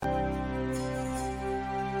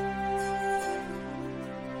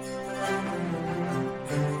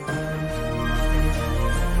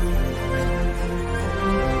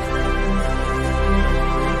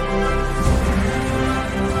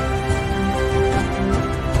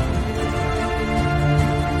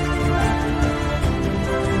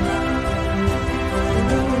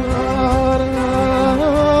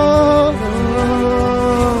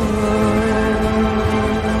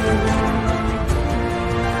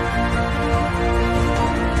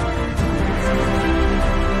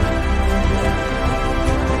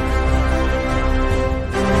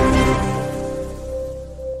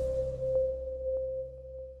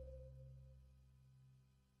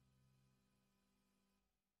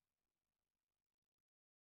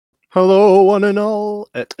Hello, one and all.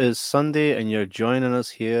 It is Sunday, and you're joining us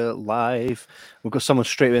here live. We've got someone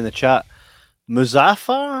straight away in the chat.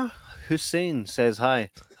 Muzaffar Hussein says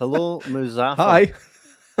hi. Hello, Muzaffar. Hi.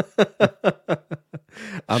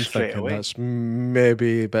 I'm Straight thinking away. that's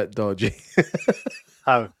maybe a bit dodgy.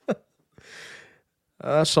 How?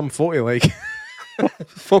 Some folk you like.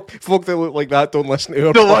 folk that look like that don't listen to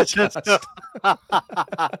our Don't watch it.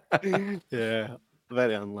 podcast. Yeah,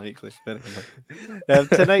 very unlikely. Very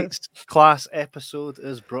unlikely. Tonight's class episode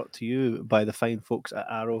is brought to you by the fine folks at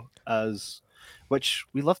Arrow, which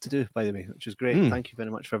we love to do, by the way, which is great. Thank you very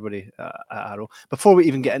much for everybody at Arrow. Before we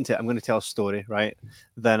even get into it, I'm going to tell a story, right?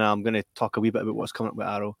 Then I'm going to talk a wee bit about what's coming up with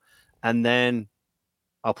Arrow, and then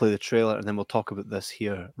I'll play the trailer, and then we'll talk about this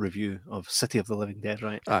here review of City of the Living Dead,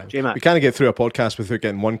 right? We can't get through a podcast without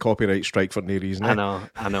getting one copyright strike for no reason. I know.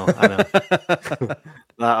 That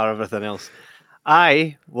or everything else.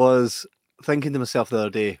 I was thinking to myself the other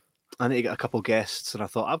day, I need to get a couple guests, and I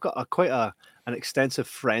thought I've got quite an extensive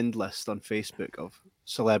friend list on Facebook of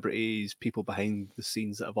celebrities, people behind the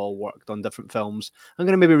scenes that have all worked on different films. I'm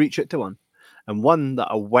going to maybe reach out to one. And one that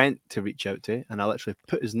I went to reach out to, and I literally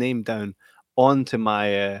put his name down onto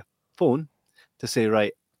my phone to say,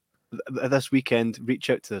 right, this weekend, reach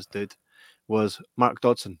out to this dude, was Mark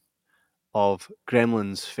Dodson of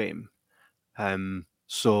Gremlins fame.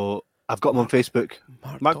 So I've got him on Facebook.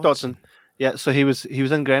 Mark Dodson. Yeah, so he was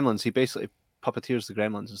in Gremlins. He basically puppeteers the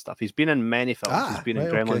Gremlins and stuff. He's been in many films. He's been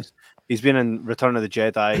in Gremlins. Okay. He's been in Return of the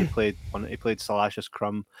Jedi. He played Salacious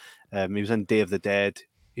Crumb. He was in Day of the Dead.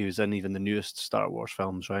 He was in even the newest Star Wars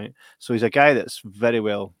films, right? So he's a guy that's very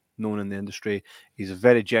well known in the industry. He's a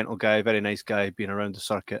very gentle guy, very nice guy, being around the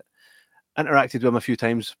circuit. Interacted with him a few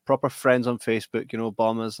times, proper friends on Facebook,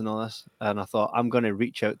 bombers and all this. And I thought, I'm going to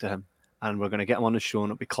reach out to him and we're going to get him on the show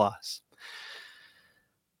and it'll be class.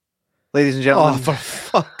 Ladies and gentlemen. Oh, for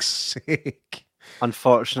fuck's sake.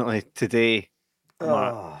 Unfortunately, today,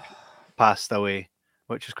 Mark passed away,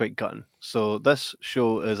 which is quite gutting. So this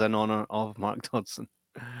show is in honour of Mark Dodson.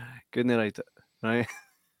 Couldn't write it, right?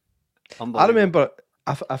 I remember,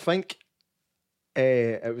 I think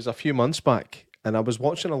it was a few months back, and I was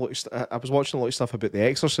watching a lot of stuff about The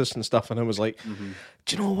Exorcist and stuff, and I was like,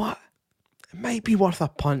 do you know what? It might be worth a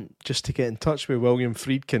punt just to get in touch with William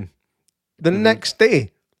Friedkin. The next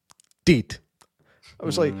day, dead. I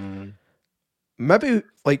was like, maybe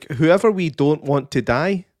like whoever we don't want to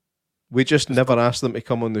die, we just never ask them to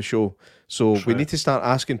come on the show. So we need to start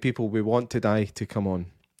asking people we want to die to come on.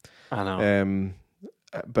 I know.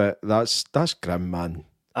 But that's grim, man.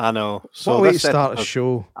 I know. So what way to start a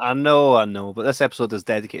show? I know. But this episode is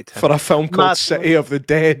dedicated to for a film called City of the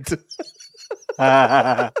Dead.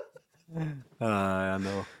 I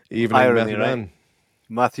know. Even Matthew Mann.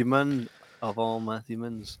 Matthew Mann of all Matthew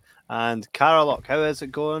Manns. And Carolock, how is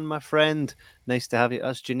it going, my friend? Nice to have you.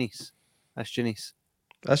 That's Janice. That's Janice,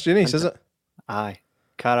 is it? Aye.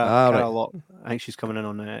 Carolock. Right. I think she's coming in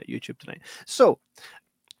on YouTube tonight. So,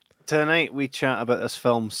 tonight we chat about this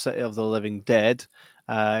film, City of the Living Dead.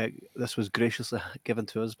 This was graciously given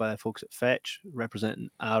to us by the folks at Fetch, representing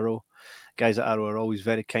Arrow. Guys at Arrow are always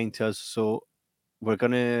very kind to us. So, we're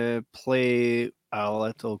going to play a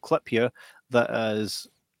little clip here that is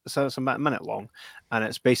it's about a minute long, and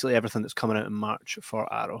it's basically everything that's coming out in March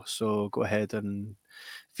for Arrow. So go ahead and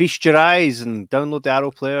feast your eyes and download the Arrow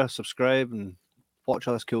player, subscribe, and watch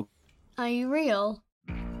all this cool. Are you real?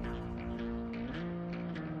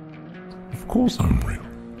 Of course I'm real.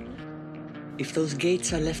 If those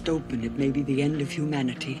gates are left open, it may be the end of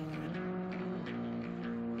humanity.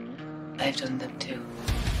 I've done them too.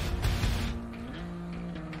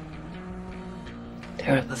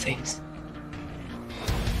 Terrible things.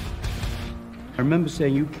 I remember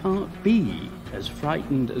saying, you can't be as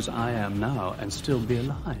frightened as I am now and still be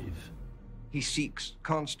alive. He seeks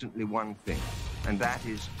constantly one thing, and that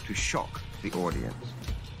is to shock the audience.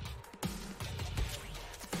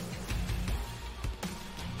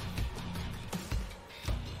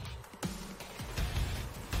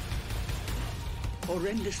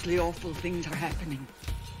 Horrendously awful things are happening.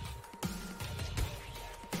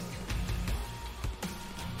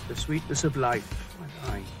 The sweetness of life, my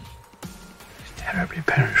darling, is terribly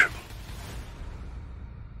perishable.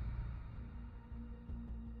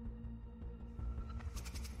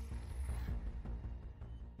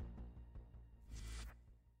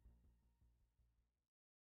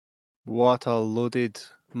 What a loaded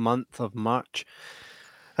month of March.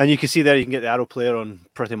 And you can see there, you can get the Arrow player on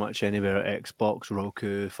pretty much anywhere, Xbox,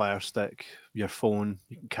 Roku, Fire Stick, your phone.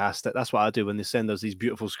 You can cast it. That's what I do when they send us these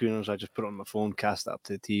beautiful screeners. I just put it on my phone, cast it up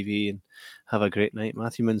to the TV, and have a great night.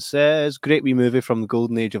 Matthew Mann says, great wee movie from the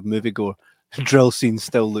golden age of moviegoer. drill scene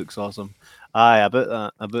still looks awesome. Aye,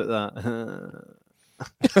 about that.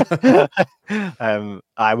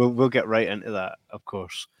 We'll get right into that, of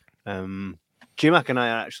course. J-Mac and I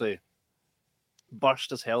are actually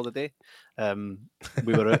burst as hell today.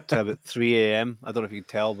 We were out to about 3 a.m. I don't know if you can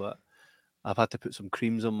tell, but I've had to put some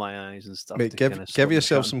creams on my eyes and stuff. Mate, give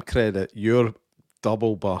yourself some credit. You're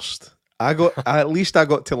double burst. At least I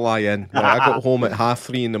got to lie in. Like, I got home at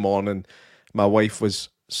 3:30 in the morning. My wife was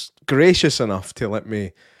gracious enough to let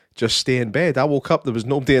me just stay in bed. I woke up, there was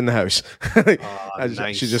nobody in the house.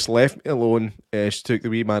 Nice. She just left me alone. She took the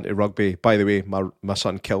wee man to rugby. By the way, my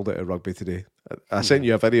son killed it at rugby today. I sent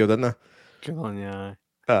you a video, didn't I? Good on you.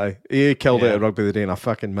 Aye, he killed it at rugby today, and I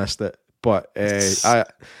fucking missed it. But I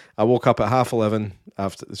woke up at 11:30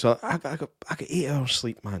 after, so I got 8 hours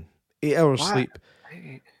sleep, man. 8 hours sleep.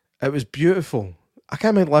 It was beautiful. I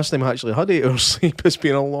can't remember the last time I actually had 8 hours sleep. It's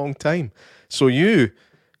been a long time. So you,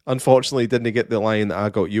 unfortunately, didn't get the line that I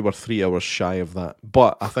got. You were 3 hours shy of that.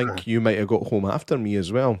 But I think you might have got home after me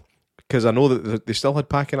as well, because I know that they still had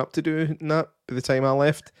packing up to do and that by the time I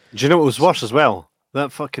left. Do you know what was worse as well?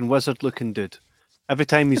 That fucking wizard-looking dude. Every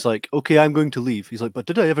time he's like, okay, I'm going to leave. He's like, but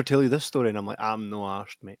did I ever tell you this story? And I'm like, I'm no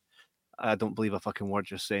arsed, mate. I don't believe a fucking word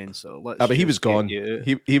you're saying, so let's but he was gone.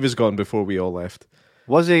 He was gone before we all left.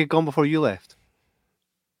 Was he gone before you left?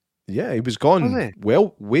 Yeah, he was gone. Was he?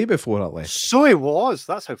 Well, way before I left. So he was.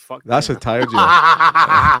 That's how fucked. That's how tired you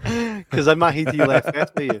are. Because in my head he left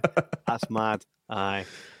after you. That's mad. Aye.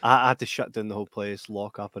 I had to shut down the whole place,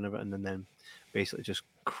 lock up and everything, and then basically just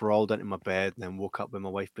crawled into my bed and then woke up with my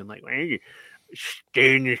wife being like, hey,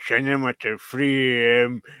 stay in the cinema till 3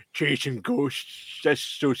 a.m. chasing ghosts. That's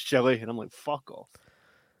so silly. And I'm like, fuck off.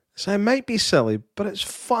 So it might be silly, but it's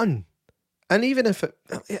fun. And even if it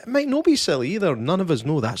might not be silly either, none of us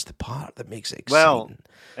know that's the part that makes it exciting. Well,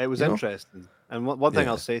 it was interesting. And one thing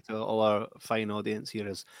I'll say to all our fine audience here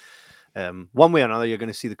is, one way or another, you're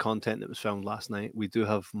going to see the content that was filmed last night. We do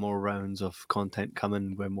have more rounds of content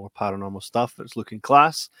coming with more paranormal stuff. It's looking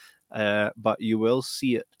class, but you will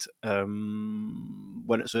see it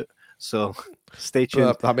when it's out. So stay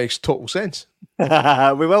tuned. That makes total sense. We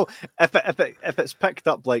will. If it's picked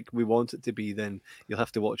up like we want it to be, then you'll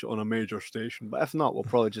have to watch it on a major station. But if not, we'll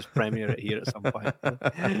probably just premiere it here at some point.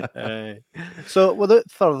 So without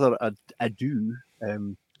further ado,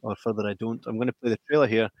 or further I don't, I'm going to play the trailer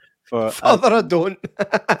here for further I don't.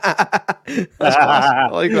 That's class. I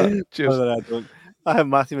like that. Cheers. Further I don't.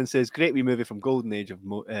 Matthewman says, great wee movie from Golden Age of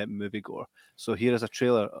Moviegoer. So here is a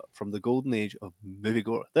trailer from the Golden Age of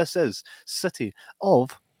Moviegoer. This is City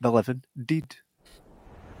of the Living Dead.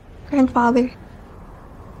 Grandfather,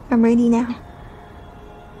 I'm ready now.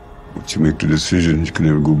 Once you make the decision, you can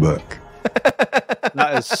never go back.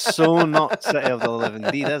 That is so not City of the Living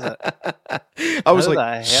Dead, is it? I was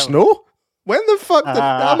like, snow? When the fuck did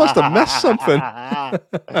I must have missed something.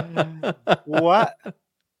 What?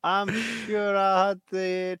 I'm sure I had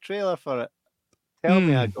the trailer for it. Tell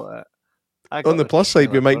me I got it. On the plus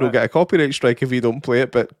side, we might not get a copyright strike if you don't play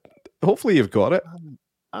it, but hopefully you've got it.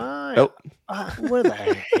 Where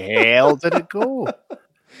the hell did it go?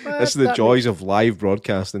 This is the joys of live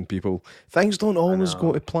broadcasting, people. Things don't always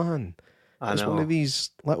go to plan. It's one of these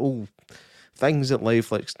little things that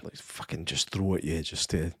life likes fucking just throw at you, just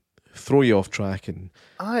to throw you off track and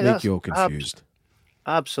make you all confused.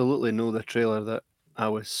 Absolutely know the trailer that I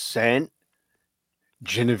was sent.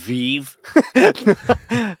 Genevieve.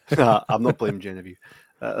 No, I'm not blaming Genevieve.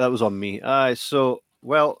 That was on me. So,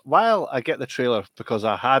 well, while I get the trailer, because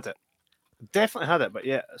I had it, definitely had it, but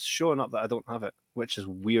yeah, it's showing up that I don't have it, which is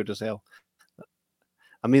weird as hell.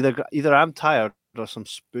 I'm either I'm tired or some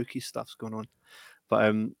spooky stuff's going on.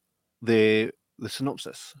 But the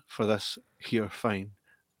synopsis for this here fine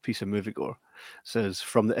piece of moviegoer says,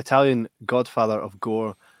 from the Italian godfather of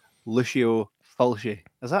gore, Lucio Fulci.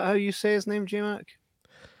 Is that how you say his name, J-Mac?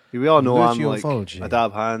 We all know Lucio I'm like Fulci. A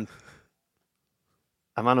dab hand.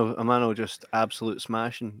 A man just absolute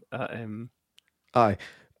smashing at him. Aye,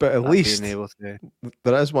 but at least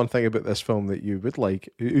there is one thing about this film that you would like.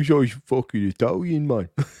 It's always fucking Italian, man.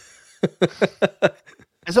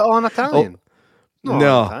 Is it all in Italian?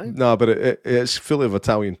 No, but it's full of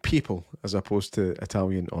Italian people as opposed to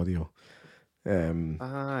Italian audio.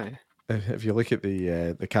 Aye. If you look at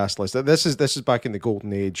the cast list, this is back in the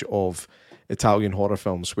golden age of Italian horror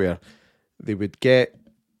films, where they would get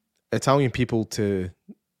Italian people to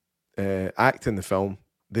act in the film.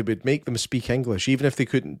 They would make them speak English, even if they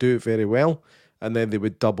couldn't do it very well, and then they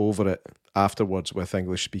would dub over it afterwards with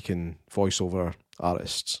English-speaking voiceover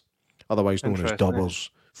artists, otherwise known as dubbers.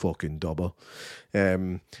 Fucking dubber.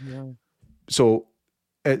 So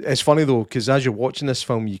it's funny though, because as you're watching this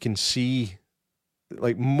film, you can see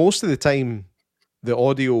like most of the time, the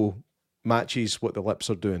audio matches what the lips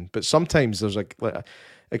are doing, but sometimes there's it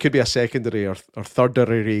could be a secondary or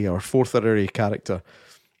thirdary or fourthary character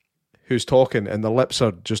who's talking, and the lips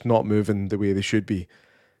are just not moving the way they should be,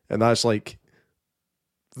 and that's like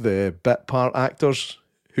the bit part actors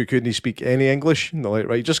who couldn't speak any English, and they're like,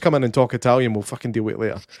 right, just come in and talk Italian, we'll fucking deal with it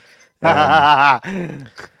later.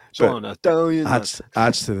 Italian adds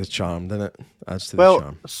to the charm, doesn't it? Adds to the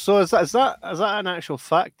charm. So is that an actual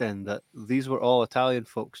fact then, that these were all Italian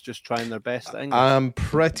folks just trying their best at English? I'm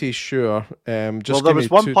pretty sure. There was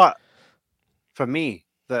one part for me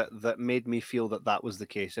that made me feel that was the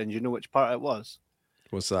case, and you know which part it was?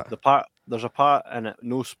 What's that? There's a part in it,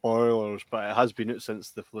 no spoilers, but it has been out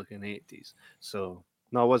since the fucking 80s. So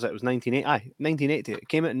no, was it? It was 1980. It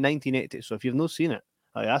came out in 1980. So if you've not seen it,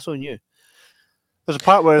 that's on you. There's a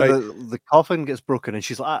part where the coffin gets broken, and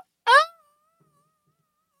she's like, ah!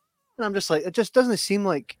 And I'm just like, it just doesn't seem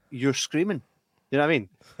like you're screaming. You know what I mean?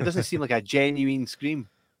 It doesn't seem like a genuine scream.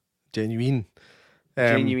 Genuine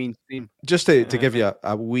Scream. Just to give you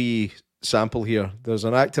a wee sample here, there's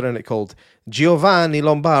an actor in it called Giovanni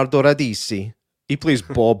Lombardo Radici. He plays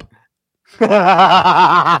Bob. So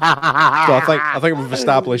I think we've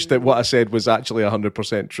established that what I said was actually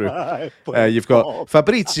 100% true. You've got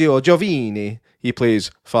Fabrizio Giovini. He plays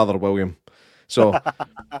Father William. So,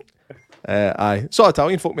 so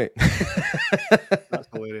Italian folk, mate. That's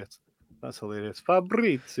hilarious.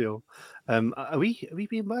 Fabrizio. Are we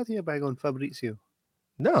being bad here by going Fabrizio?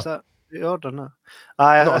 No. Is that the order? No.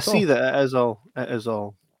 I see that it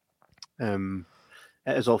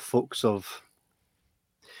is all folks of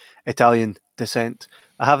Italian descent.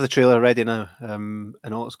 I have the trailer ready now, in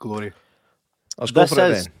all its glory. Let's go for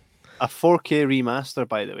it then. A 4K remaster,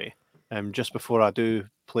 by the way. Just before I do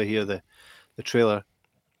play here the trailer,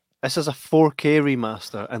 this is a 4K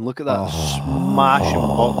remaster, and look at that smashing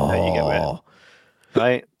pop that you get with it.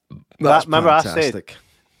 Right? Remember fantastic. I said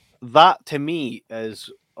that to me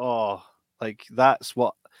is that's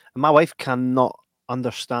what my wife cannot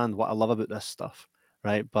understand what I love about this stuff.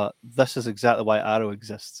 Right, but this is exactly why Arrow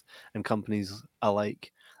exists and companies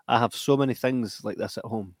alike. I have so many things like this at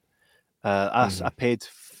home. I paid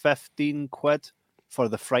 15 quid for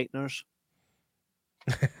the Frighteners.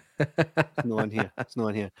 It's no one here.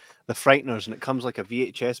 The Frighteners, and it comes like a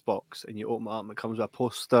VHS box, and you open it up, and it comes with a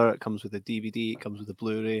poster, it comes with a DVD, it comes with a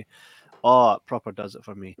Blu-ray. Oh, it proper does it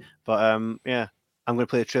for me. But yeah, I'm going to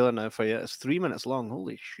play a trailer now for you. It's 3 minutes long.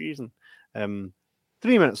 Holy shizzing.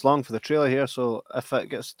 3 minutes long for the trailer here, so if it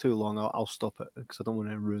gets too long, I'll stop it because I don't want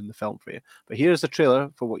to ruin the film for you. But here's the trailer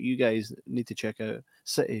for what you guys need to check out: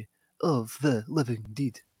 City of the Living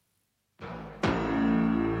Dead.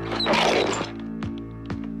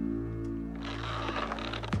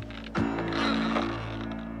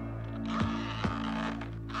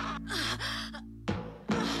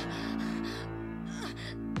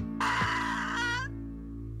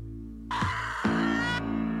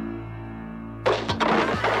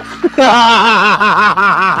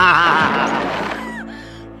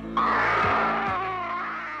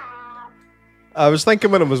 I was thinking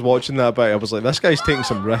when I was watching that bit, I was like, this guy's taking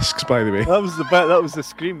some risks, by the way. That was the bit, that was the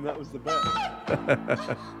scream, that was the bit.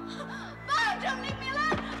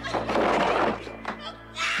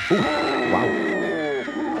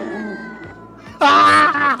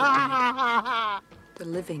 Wow. The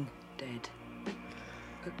living dead.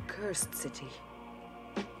 A cursed city.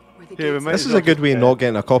 This is a good way of not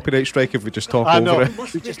getting a copyright strike if we just talk over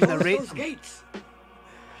it. We just narrate those gates.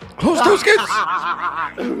 Close those gates!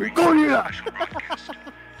 Go here!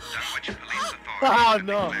 Oh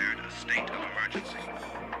no!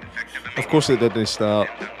 Of course it didn't start.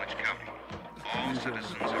 Look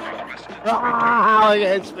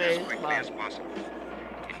at his face.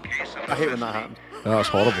 I hate when that happens. Oh, that's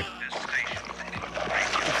horrible.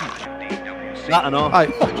 That and all. I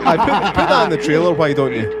put that in the trailer, why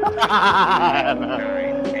don't you?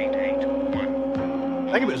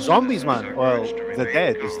 Think about zombies, man. Well, the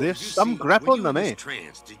dead. Is there some grip on them, eh?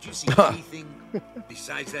 Did you see anything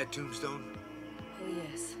besides that tombstone? Oh,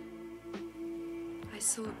 yes. I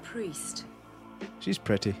saw a priest. She's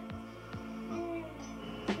pretty. Who,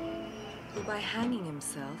 by hanging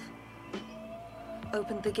himself,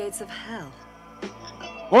 opened the gates of hell.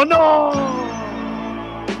 Oh, no!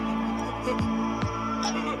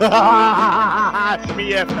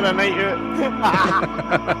 Me after the night out.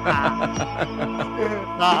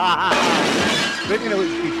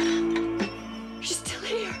 She's still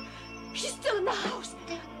here. She's still in the house.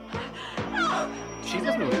 No. She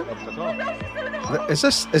doesn't know it at all. Is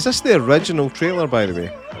this the original trailer, by the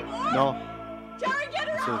way? No.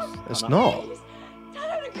 It's not. Tell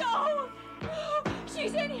her to go.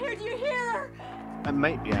 She's in here. Do you hear her? It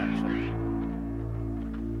might be actually.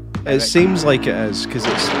 It seems like it is because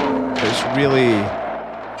it's really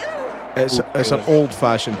it's an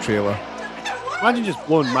old-fashioned trailer. Imagine just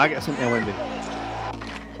blowing maggots into a window.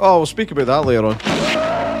 Oh, we'll speak about that later on.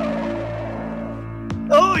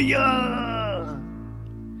 Oh yeah!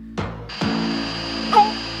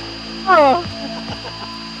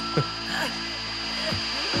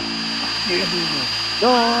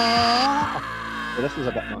 So this was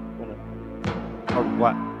a bit much, wasn't it? Or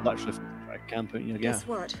what? Literally, I can't put you again. Guess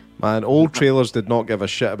what? Man, old trailers did not give a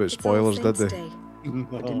shit about spoilers, It's All did Saints they?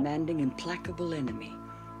 Day. A demanding, implacable enemy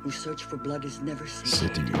whose search for blood is never seen.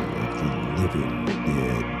 City of the living dead.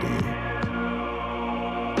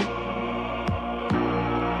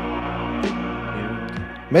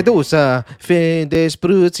 Medusa, fe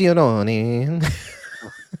despruziononi.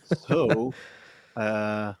 So,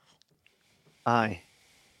 I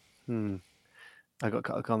got a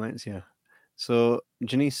couple of comments here. So,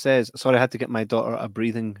 Janice says, sorry, I had to get my daughter a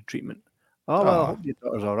breathing treatment. Oh, well, I hope your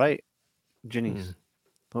daughter's all right. Janice.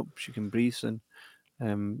 Hope she can breathe soon.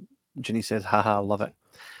 Janice says, haha, love it.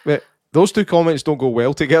 Wait, those two comments don't go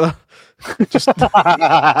well together. just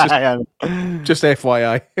FYI.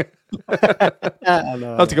 I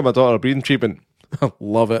have to get my daughter a breathing treatment.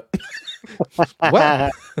 Love it.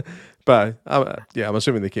 What? But I'm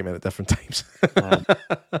assuming they came in at different times.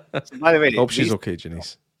 So by the way, hope she's okay,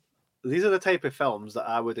 Janice. These are the type of films that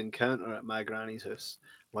I would encounter at my granny's house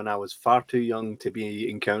when I was far too young to be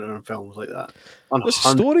encountering films like that. What's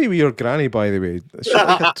the story with your granny, by the way? She's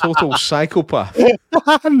like a total psychopath.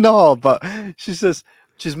 No, but she says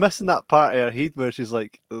she's missing that part of her head where she's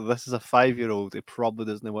like, this is a 5-year-old who probably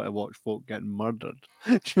doesn't want to watch folk getting murdered.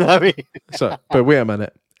 Do you know what I mean? So, but wait a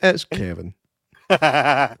minute. It's Kevin.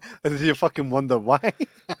 And you fucking wonder why?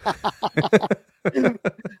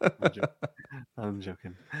 I'm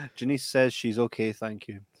joking. Janice says she's okay, thank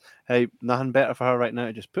you. Hey, nothing better for her right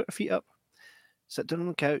now. Just put her feet up, sit down on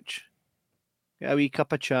the couch, get a wee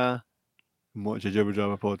cup of cha, and watch a Jibber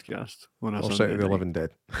Jabber podcast. Or City of the Living Dead.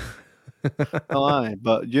 Oh, aye,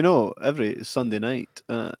 but you know, every Sunday night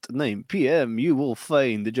at 9 p.m. you will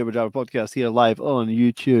find the Jibber Jabber podcast here live on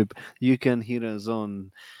YouTube. You can hear us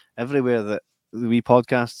on everywhere that the wee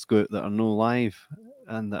podcasts go out that are no live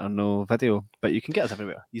and that are no video, but you can get us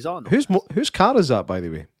everywhere. He's on. Whose car is that, by the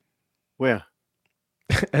way? Where?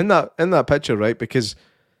 in that picture, right? Because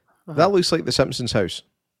that looks like the Simpsons house.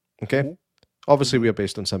 Okay, obviously we are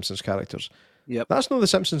based on Simpsons characters. Yep, that's not the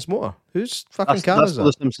Simpsons motor. Whose fucking car is that?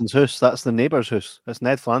 That's the Simpsons house. That's the neighbour's house. It's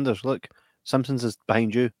Ned Flanders. Look, Simpsons is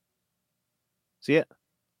behind you. See it?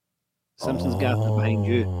 Simpsons garden is behind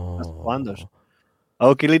you. That's Flanders.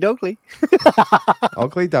 Oakley dokley.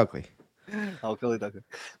 Ugly dougly. Oakley dokley.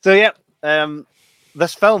 So yeah,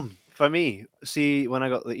 this film for me. See, when I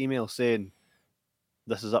got the email saying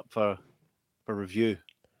this is up for review,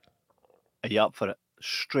 are you up for it?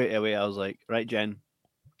 Straight away, I was like, right, Jen,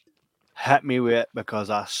 hit me with it because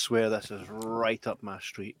I swear this is right up my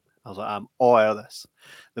street. I was like, I'm all out of this.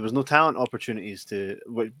 There was no talent opportunities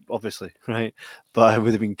obviously, right? But it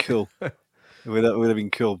would have been cool. It would have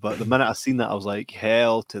been cool. But the minute I seen that, I was like,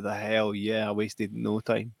 hell to the hell, yeah, I wasted no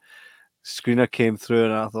time. Screener came through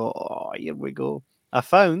and I thought, oh, here we go. I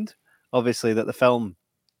found, obviously, that the film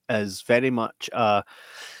is very much a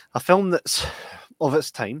film that's of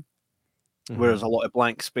its time. Whereas a lot of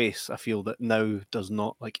blank space, I feel that now does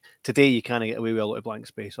not, like, today you kind of get away with a lot of blank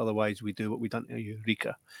space. Otherwise, we do what we done to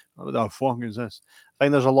Eureka. What the fuck is this? I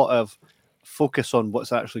think there's a lot of focus on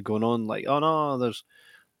what's actually going on. Like, oh no, there's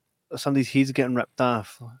somebody's head's getting ripped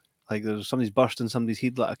off. Like, there's somebody's bursting somebody's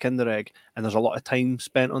head like a Kinder Egg. And there's a lot of time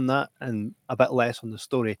spent on that and a bit less on the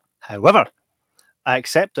story. However, I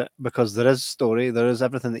accept it because there is story, there is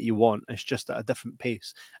everything that you want. It's just at a different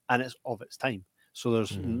pace and it's of its time. So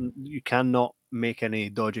there's you cannot make any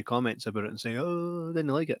dodgy comments about it and say, oh, I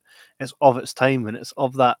didn't like it. It's of its time and it's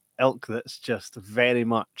of that ilk that's just very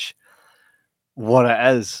much what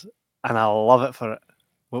it is. And I love it for it.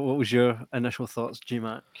 What was your initial thoughts,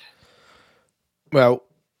 G-Mac? Well,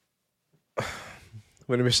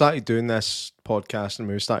 when we started doing this podcast and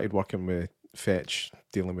we started working with Fetch,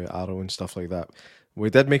 dealing with Arrow and stuff like that, we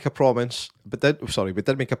did make a promise, we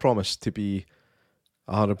did make a promise to be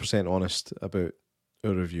 100% honest about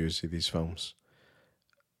our reviews of these films.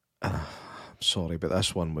 I'm sorry, but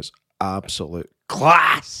this one was absolute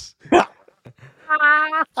class.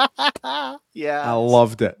 Yeah, I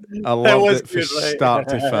loved it. I loved it from start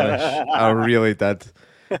to finish. I really did,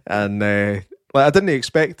 and I didn't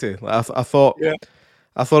expect to. Like, I thought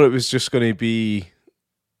it was just going to be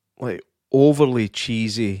like overly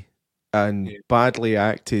cheesy and badly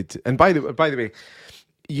acted. And by the way,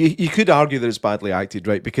 You could argue that it's badly acted,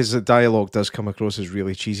 right? Because the dialogue does come across as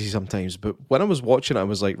really cheesy sometimes. But when I was watching it, I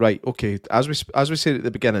was like, right, okay. As we said at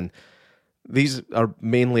the beginning, these are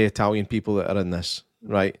mainly Italian people that are in this,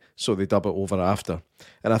 right? So they dub it over after.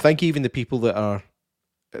 And I think even the people that are,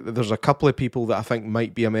 there's a couple of people that I think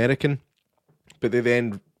might be American, but they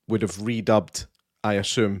then would have redubbed, I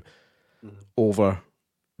assume, over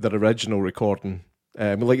their original recording.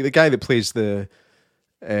 Like the guy that plays the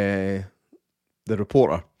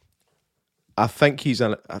reporter, I think he's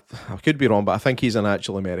I could be wrong, but I think he's an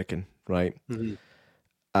actual American, right? Mm-hmm.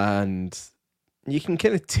 And you can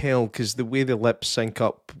kind of tell because the way the lips sync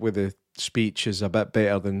up with the speech is a bit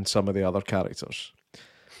better than some of the other characters.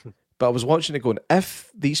 But I was watching it going,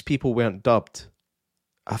 if these people weren't dubbed,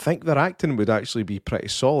 I think their acting would actually be pretty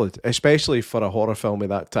solid, especially for a horror film at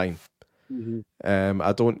that time. Mm-hmm.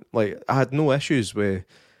 I had no issues with.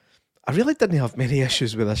 I really didn't have many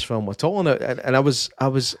issues with this film at all, and I was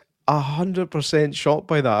 100% shocked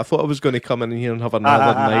by that. I thought I was going to come in here and have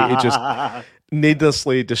another night of just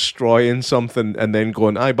needlessly destroying something and then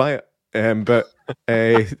going, I buy it. But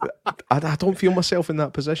I don't feel myself in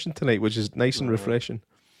that position tonight, which is nice and refreshing.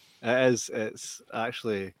 It is. It's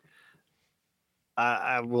actually.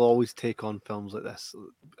 I will always take on films like this.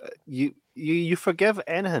 You forgive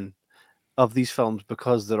anything of these films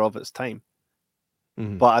because they're of its time.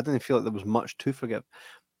 Mm-hmm. But I didn't feel like there was much to forgive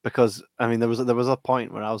because I mean there was a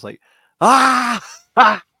point where I was like like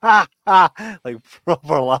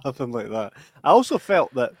proper laughing like that. I also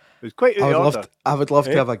felt that it was quite. I would love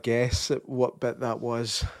to have a guess at what bit that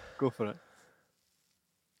was. Go for it.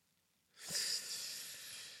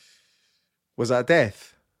 Was that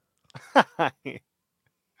death?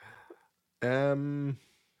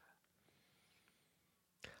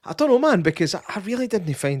 I don't know, man, because I really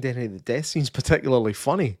didn't find any of the death scenes particularly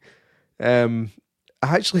funny. I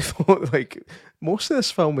actually thought like most of this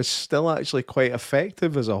film was still actually quite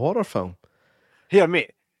effective as a horror film. Here,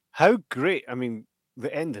 mate, how great! I mean,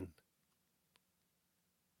 the ending.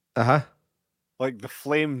 Like the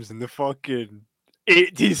flames and the fucking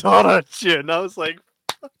 80s horror tune. I was like,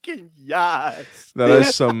 fucking yes. There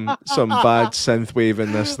is some bad synthwave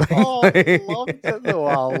in this thing. Oh, I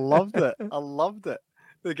loved it though. I loved it.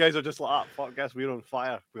 The guys are just like, fuck, guess we're on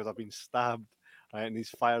fire because I've been stabbed, right? And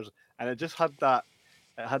these fires, and it just had that.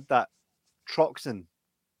 It had that Troxin,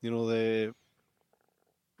 the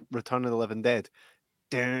Return of the Living Dead.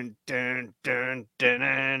 Dun, dun, dun,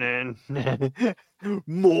 dun, dun, dun.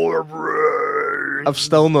 More brains. I've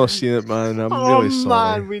still not seen it, man. I'm really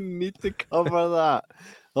sorry. Man, we need to cover that.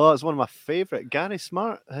 Oh, it's one of my favourite. Gary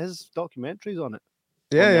Smart, his documentaries on it.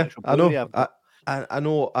 Yeah, I know. I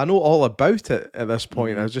know all about it at this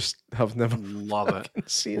point. I just have never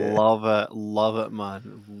seen it. Love it,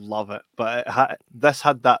 man. Love it. But this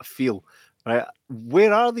had that feel, right?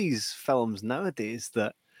 Where are these films nowadays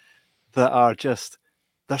that are just,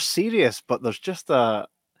 they're serious, but there's just a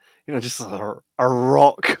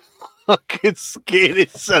rock fucking scary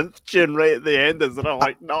synth tune right at the end, and I'm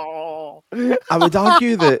like, no. I would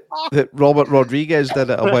argue that Robert Rodriguez did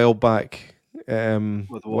it a while back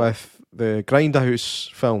with the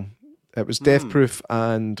Grindhouse film. It was Death Proof,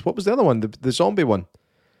 and what was the other one? The zombie one.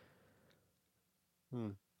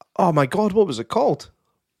 Oh my god, what was it called?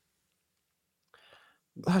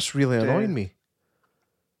 That's really annoying me.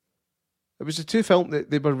 It was the two films that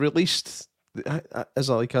they were released as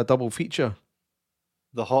like a double feature.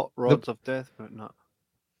 The Hot Rods of Death, but not.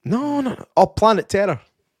 No. Oh, Planet Terror.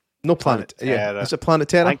 No, Planet Terror. Yeah, is it Planet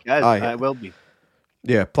Terror? I think it is. It will be.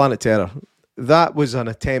 Yeah, Planet Terror. That was an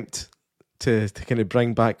attempt to kind of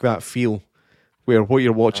bring back that feel where what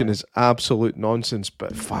you're watching is absolute nonsense,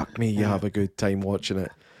 but fuck me, you have a good time watching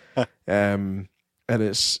it. And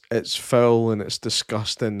it's foul and it's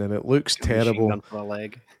disgusting and it looks terrible. Machine gun for a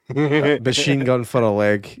leg. Machine gun for a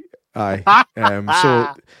leg. Aye.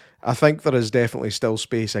 So I think there is definitely still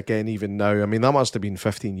space again, even now. I mean, that must have been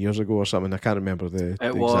 15 years ago or something. I can't remember the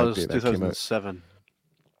exact date that came out. 2007.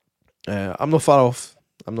 I'm not far off.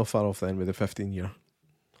 I'm not far off then with the 15 year.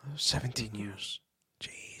 17 years.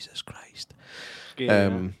 Jesus Christ.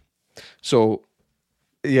 So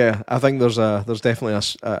yeah, I think there's definitely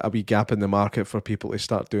a wee gap in the market for people to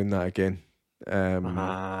start doing that again.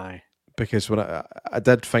 Because when I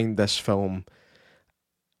did find this film,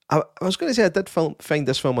 I was going to say I did find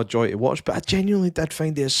this film a joy to watch, but I genuinely did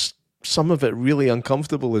find some of it really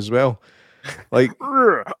uncomfortable as well. Like,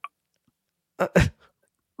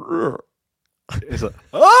 it's like,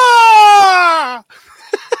 ah!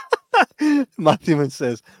 Matthew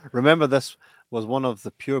says, remember this was one of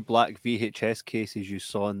the pure black VHS cases you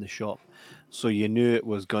saw in the shop. so you knew it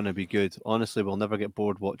was going to be good. Honestly, we'll never get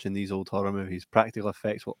bored watching these old horror movies. Practical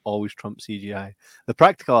effects will always trump CGI. The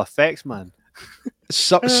practical effects, man.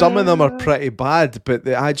 Some of them are pretty bad, but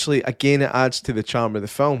they actually, again, it adds to the charm of the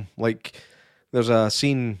film. Like, there's a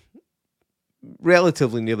scene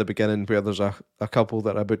relatively near the beginning where there's a couple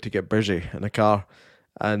that are about to get busy in a car,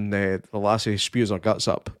 and the lassie spews her guts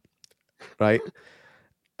up, right?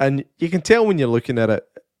 And you can tell when you're looking at it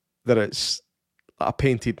that it's a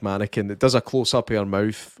painted mannequin. It does a close-up of her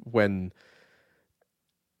mouth when...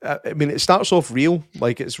 I mean, it starts off real,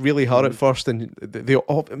 like it's really her at first, and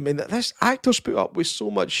this actor's put up with so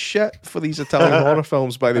much shit for these Italian horror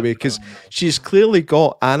films, by the way, because she's clearly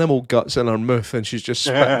got animal guts in her mouth and she's just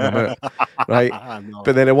spitting them out, right?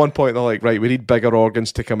 But then at one point they're like, right, we need bigger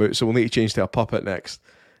organs to come out, so we'll need to change to a puppet next.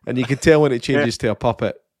 And you can tell when it changes to a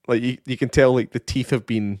puppet, like you can tell like the teeth have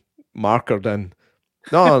been markered in.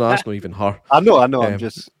 No, that's not even her. I know. I'm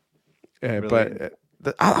just. But.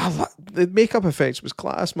 The makeup effects was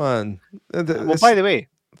class, man. Well, by the way,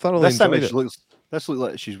 this image it. looks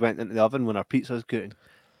like she's went into the oven when her pizza's cooking.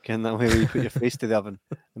 Can that way where you put your face to the oven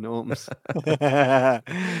and it opens. I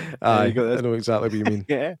know exactly what you mean.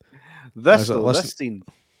 Yeah, this scene,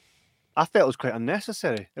 I felt it was quite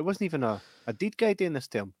unnecessary. It wasn't even a deed guy doing this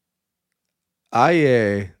to him.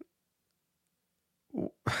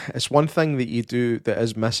 It's one thing that you do that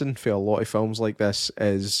is missing for a lot of films like this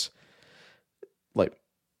is like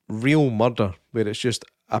real murder where it's just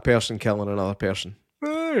a person killing another person.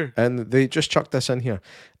 And they just chucked this in here,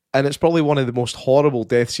 and it's probably one of the most horrible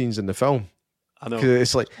death scenes in the film. I know, because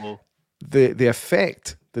it's like the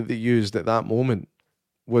effect that they used at that moment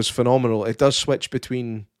was phenomenal. It does switch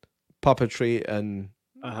between puppetry and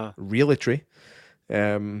reality,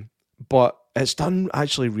 but it's done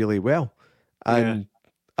actually really well. And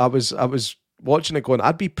I was watching it going,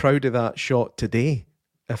 I'd be proud of that shot today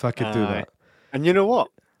if I could do that. And you know what?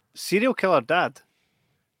 Serial killer dad,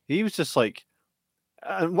 he was just like,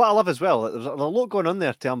 and what I love as well, there's a lot going on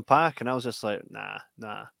there to unpack, and I was just like, nah.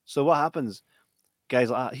 So what happens? Guys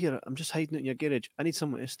like, here, I'm just hiding in your garage. I need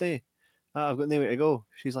someone to stay. I've got nowhere to go.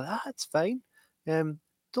 She's like, it's fine. Don't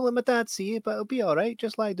let my dad see you, but it'll be all right.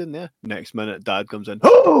 Just lie down there. Next minute, dad comes in.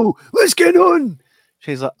 Oh, what's going on?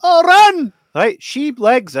 She's like, oh, run! Right? She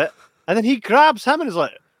legs it, and then he grabs him and is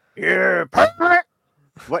like, here, perfect.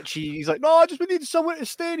 Which he's like, no, we need somewhere to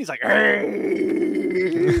stay. And he's like,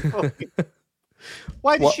 hey.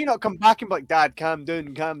 Why did she not come back and be like, Dad, calm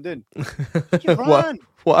down?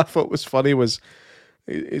 What I thought was funny was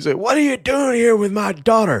he's like, what are you doing here with my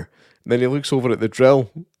daughter? And then he looks over at the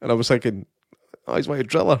drill, and I was thinking, oh, he's my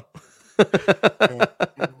driller.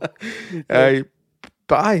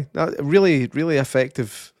 But really, really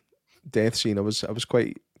effective death scene. I was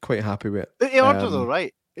quite happy with it. The order though,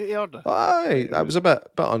 right? The order. That was a bit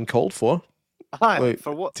uncalled for.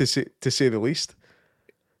 For what? To say the least.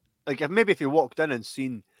 Like if you walked in and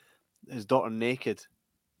seen his daughter naked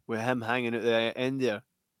with him hanging at the end there,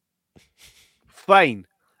 fine.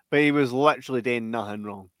 But he was literally doing nothing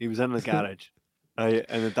wrong. He was in the garage, right?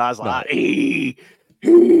 And the dad's like, he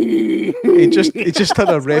just had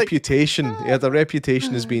a reputation. He had a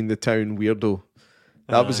reputation as being the town weirdo.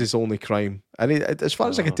 That was his only crime. And as far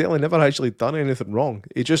as I can tell, he never actually done anything wrong.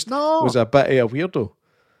 He just was a bit of a weirdo.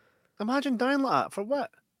 Imagine dying like that for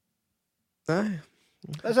what?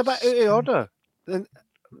 That's a bit out of order. And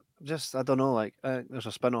I don't know, like, there's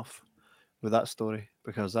a spin-off with that story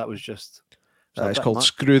because that was just... it's called much.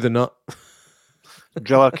 Screw the Nut.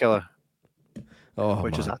 Driller Killer.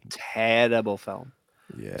 Which is a terrible film.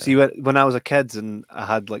 Yeah. See, when I was a kid and I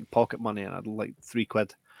had like pocket money and I had like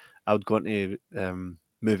 £3, I would go into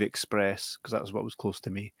Movie Express because that was what was close to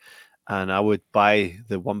me, and I would buy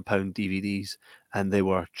the £1 DVDs, and they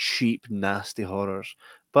were cheap, nasty horrors.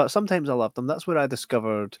 But sometimes I loved them. That's where I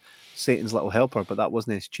discovered Satan's Little Helper, but that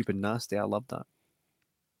wasn't as cheap and nasty. I loved that.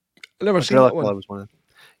 I never seen that one. Was one.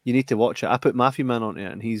 You need to watch it. I put Matthew Man on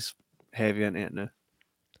it, and he's heavy into it now.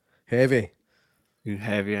 Heavy? He's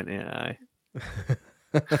heavy into it, aye.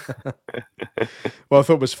 Well, I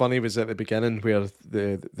thought was funny was at the beginning where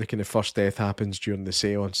the kind of first death happens during the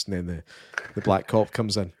seance, and then the black cop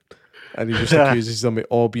comes in and he just accuses them of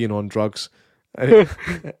all being on drugs, and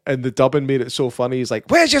the dubbing made it so funny. He's like,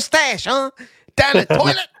 where's your stash, huh? Down the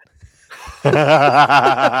toilet.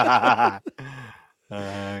 I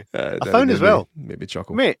found as well, made me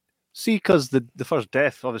chuckle, mate. See, because the first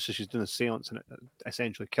death, obviously she's doing a seance and it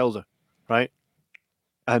essentially kills her, right?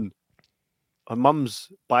 And her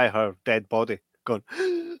mum's by her dead body going,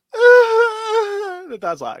 the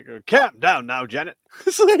dad's like, calm down now, Janet.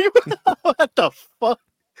 It's like, what the fuck?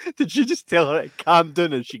 Did she just tell her to calm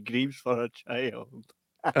down and she grieves for her child?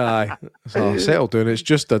 Aye. So settle down. It's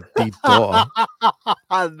just a deed daughter.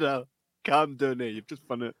 No, calm down there. You've just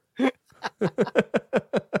fun it.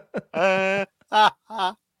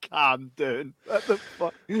 Calm down. What the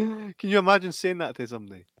fuck? Can you imagine saying that to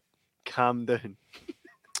somebody? Calm down.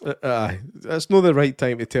 That's not the right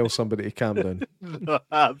time to tell somebody to calm down. No,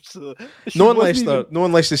 absolutely. Not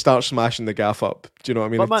unless they start smashing the gaff up. Do you know what I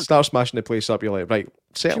mean? If they start smashing the place up, you're like, right,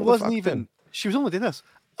 settle the fuck down. She was only doing this.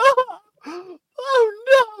 Oh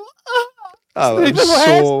no! It's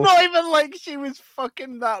not even like she was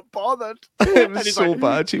fucking that bothered. It was so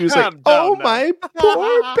bad. She was like, "Oh my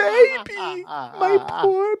poor baby, my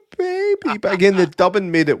poor baby." But again, the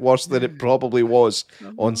dubbing made it worse than it probably was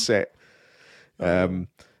on set. But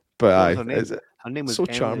her name was so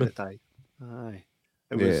Emily charming. Aye,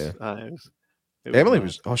 it was. Emily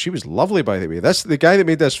was. Oh, she was lovely, by the way. The guy that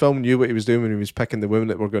made this film knew what he was doing when he was picking the women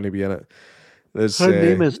that were going to be in it. Her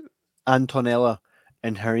name is Antonella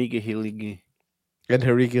Enrique-Hiligi.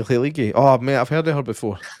 Enrique-Hiligi. Oh, mate, I've heard of her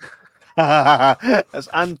before. It's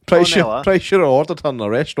Antonella. Pretty sure I ordered her in a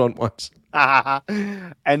restaurant once.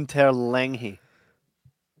 Interlenghi.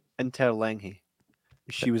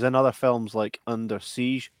 She was in other films like Under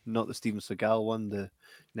Siege, not the Steven Seagal one, the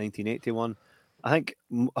 1981. I think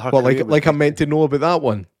like I'm meant to know about that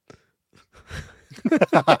one.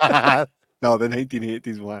 No, the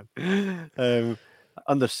 1980s one.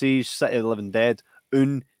 Under Siege, City of the Living Dead,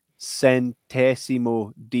 Un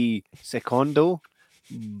Centesimo di Secondo,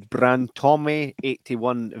 Brantome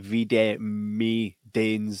 81 Vide Me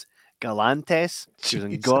Danes Galantes. She was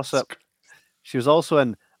in Gossip. She was also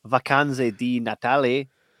in Vacanze di Natale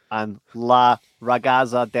and La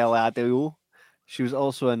Ragazza dell'Addio. She was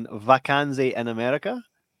also in Vacanze in America.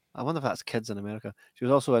 I wonder if that's kids in America. She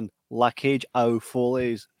was also in La Cage au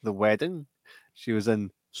Folles, The Wedding. She was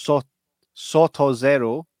in Soto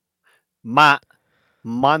Zero, Matt,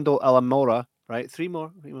 Mando Alamora, right? Three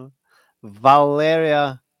more.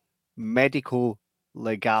 Valeria Medico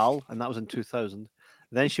Legal, and that was in 2000.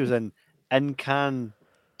 Then she was in Incantesimo,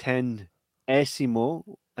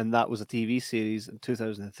 and that was a TV series in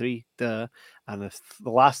 2003. And the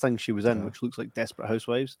last thing she was in, which looks like Desperate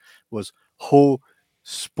Housewives, was Ho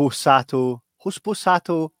Sposato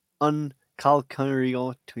un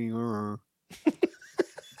Calcario.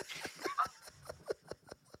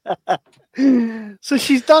 So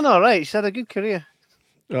she's done all right. She's had a good career.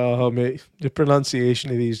 Oh, mate, the pronunciation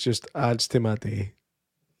of these just adds to my day.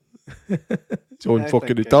 It's on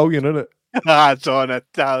fucking Italian, isn't it? It's on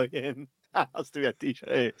Italian. Has to be a t-shirt.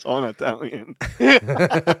 It's on Italian.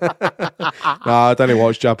 Nah, I don't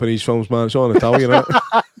watch Japanese films, man. It's on Italian, isn't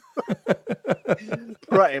it?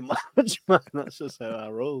 Pretty much, man. That's just how I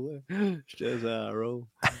roll. It's just how I roll.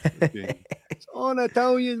 It's on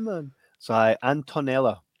Italian, man. So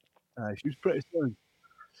Antonella. She was pretty strong.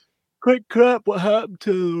 Quick crap, what happened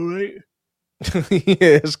to her, right?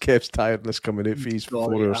 Yes, Kev's tiredness coming out for his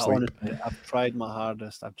 4 hours sleep. Honestly, I've tried my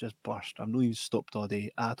hardest. I've just burst. I've not even stopped all day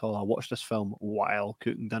at all. I watched this film while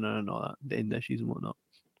cooking dinner and all that, doing dishes and whatnot.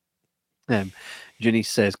 Janice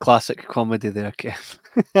says, classic comedy there, Kev.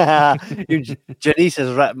 Janice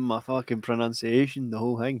has written my fucking pronunciation, the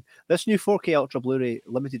whole thing. This new 4K Ultra Blu-ray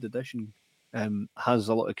limited edition has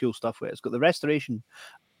a lot of cool stuff with it. It's got the restoration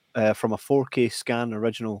from a 4K scan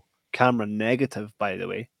original camera negative, by the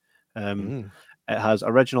way. It has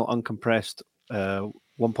original uncompressed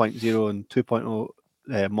 1.0 and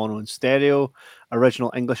 2.0 mono and stereo,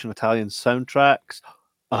 original English and Italian soundtracks.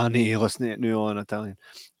 I need to listen to it new on Italian.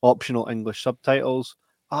 Optional English subtitles.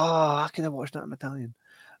 I can have watched that in Italian.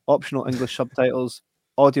 Optional English subtitles.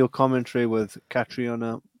 Audio commentary with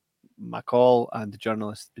Catriona McCall and the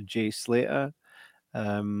journalist Jay Slater.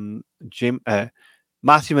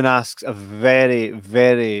 Matthewman asks a very,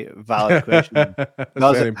 very valid question.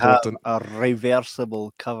 Does it have a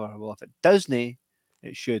reversible cover? Well, if it doesn't,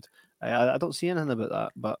 it should. I don't see anything about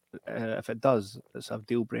that, but if it does, it's a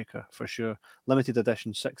deal breaker for sure. Limited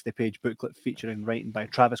edition 60-page booklet featuring writing by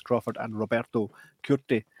Travis Crawford and Roberto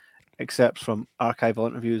Curti, excerpts from archival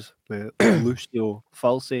interviews with Lucio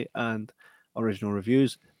Falsi and original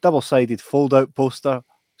reviews. Double-sided fold-out poster.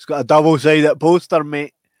 It's got a double-sided poster,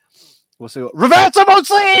 mate. What's it got? Reversible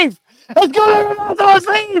sleeve! It's got a reversible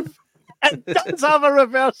sleeve! It does have a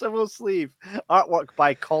reversible sleeve. Artwork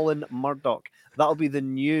by Colin Murdoch. That'll be the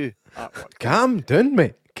new artwork. Calm down,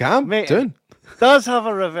 mate. Calm down. It does have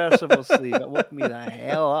a reversible sleeve. It woke me the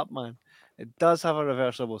hell up, man. It does have a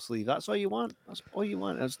reversible sleeve. That's all you want. That's all you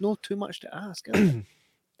want. It's not too much to ask.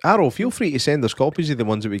 Arrow, feel free to send us copies of the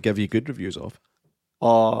ones that we give you good reviews of.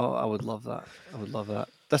 Oh, I would love that. I would love that.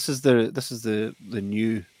 This is the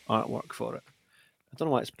new artwork for it. I don't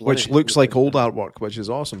know why it's bloody. Which looks like old artwork, which is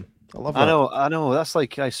awesome. I love that. I know. That's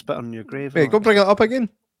like I spit on your grave. Hey, go bring it up again.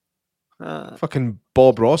 Fucking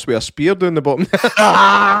Bob Ross with a spear down the bottom.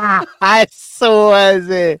 That's so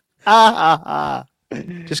easy.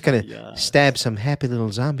 Just kind of stab some happy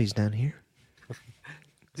little zombies down here.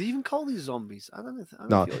 Do you even call these zombies? I don't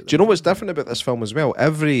No. feel like Do you know what's different about this film as well?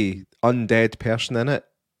 Every undead person in it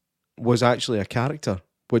was actually a character,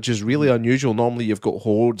 which is really unusual. Normally you've got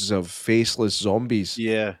hordes of faceless zombies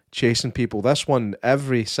chasing people. This one,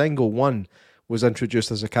 every single one was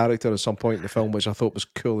introduced as a character at some point in the film, which I thought was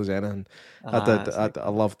cool as anything. I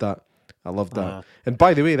loved that. I loved that. And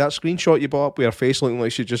by the way, that screenshot you brought up with her face looking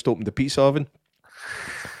like she just opened the pizza oven,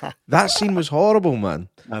 that scene was horrible, man.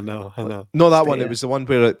 I know. No, that one. It was the one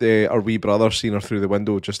where our wee brother seen her through the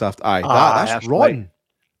window just after. That's rotten.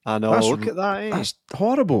 I know. Look at that. That's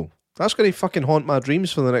horrible. That's going to fucking haunt my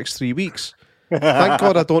dreams for the next 3 weeks. Thank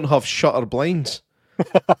God I don't have shutter blinds.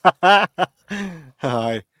 Aye.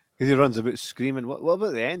 Because he runs about screaming. What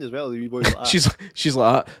about the end as well? The wee boy like that? she's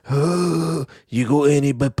like, oh, you got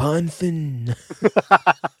any bepanthen?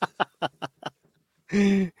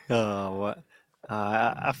 Oh, what?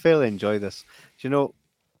 I fairly enjoy this. Do you know,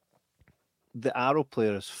 the Arrow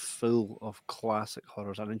player is full of classic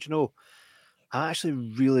horrors. And do you know, I'm actually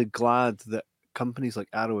really glad that companies like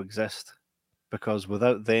Arrow exist, because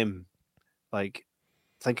without them, like,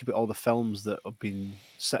 think about all the films that have been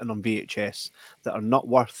sitting on VHS that are not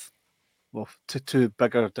worth, well, to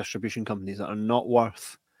bigger distribution companies that are not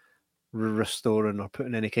worth restoring or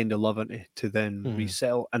putting any kind of love into to then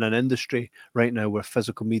resell in an industry right now where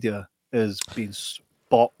physical media is being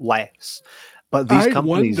spotless. But these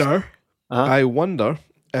companies... I wonder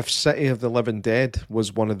if City of the Living Dead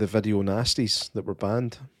was one of the video nasties that were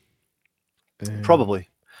banned. Probably.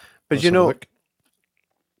 But you know,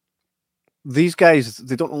 these guys,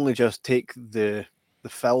 they don't only just take the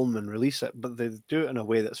film and release it, but they do it in a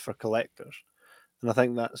way that's for collectors. And I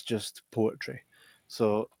think that's just poetry.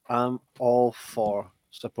 So I'm all for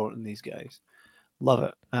supporting these guys. Love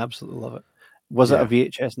it. Absolutely love it. Was it a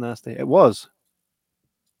VHS nasty? It was.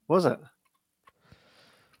 Was it?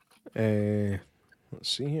 Let's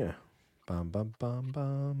see here. Bam, bam, bam,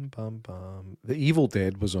 bam, bam, bam. The Evil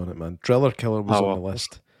Dead was on it, man. Driller Killer was on the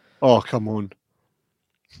list. Oh, come on.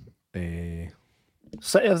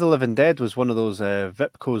 City of the Living Dead was one of those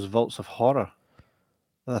Vipco's Vaults of Horror.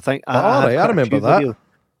 I think I remember that.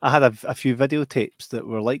 I had a few videotapes that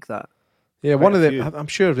were like that. Yeah, one of them. I'm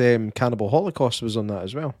sure Cannibal Holocaust was on that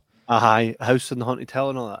as well. Aye, House in the Haunted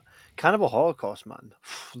Hill and all that. Cannibal Holocaust, man.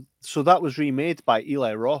 So that was remade by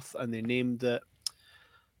Eli Roth, and they named it.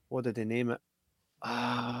 What did they name it?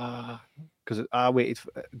 Because I waited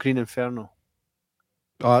for Green Inferno.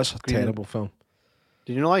 Oh, that's a terrible film.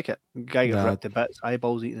 Did you not like it? Guy got ripped to bits,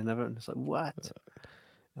 eyeballs eaten and everything. It's like, what?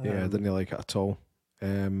 Yeah, I didn't like it at all.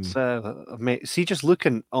 Mate, see, just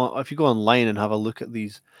looking, if you go online and have a look at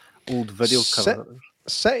these old video covers.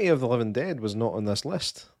 City of the Living Dead was not on this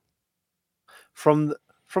list. From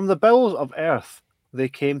the bowels of earth, they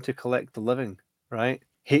came to collect the living, right?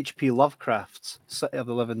 H.P. Lovecraft's City of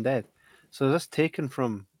the Living Dead. So is this taken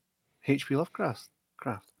from H.P. Lovecraft?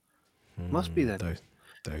 Must be then.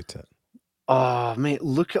 Doubt it. Oh, mate,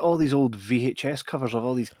 look at all these old VHS covers of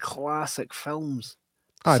all these classic films.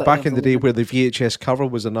 Back in the day where the VHS cover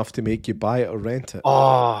was enough to make you buy it or rent it.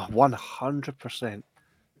 Oh, 100%.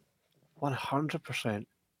 100%.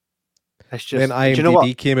 It's just, then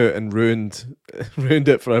IMDb came out and ruined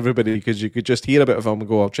it for everybody, because you could just hear about a film and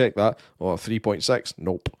go, I'll check that. Oh, 3.6?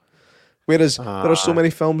 Nope. Whereas there are so many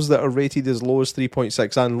films that are rated as low as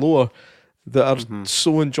 3.6 and lower that are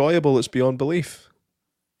so enjoyable it's beyond belief.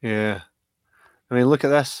 Yeah. I mean, look at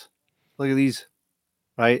this. Look at these.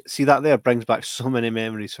 Right? See, that there brings back so many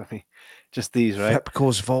memories for me. Just these, right?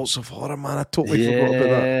 Vipco's Vaults of Horror, man. I totally forgot about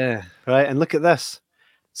that. Yeah. Right, and look at this.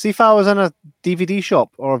 See, if I was in a DVD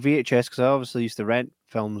shop or a VHS, because I obviously used to rent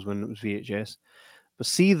films when it was VHS, but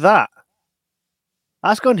see that?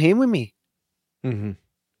 That's gone home with me. Mm-hmm.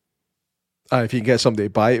 If you can get somebody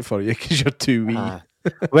to buy it for you because you're too wee.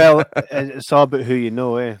 Well, it's all about who you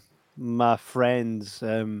know, eh? My friend's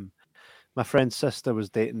sister was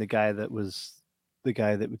dating the guy that would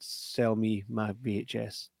sell me my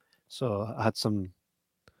VHS. So I had some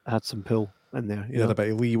pull in there. You had a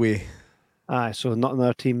bit of leeway. Aye, so not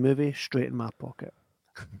another team movie, straight in my pocket.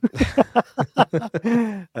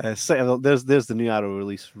 There's the new Arrow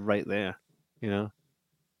release right there. You know,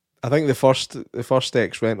 I think the first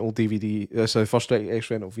X rental DVD, so the first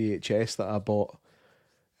X rental VHS that I bought,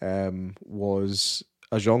 was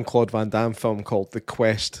a Jean-Claude Van Damme film called The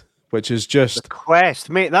Quest, which is just The Quest,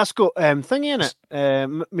 mate. That's got thingy in it.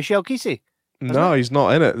 Michelle Keesey. No, he's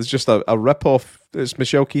not in it. It's just a rip-off. It's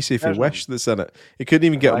Michelle Keesey for Wish that's in it. He couldn't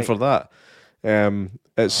even get him for that.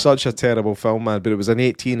 It's such a terrible film, man. But it was an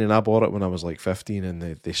 18, and I bought it when I was like 15, and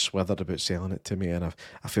they swithered about selling it to me, and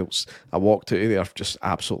I walked out of there just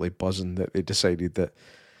absolutely buzzing that they decided that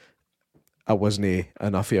I wasn't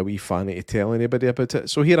enough of a wee fanny to tell anybody about it.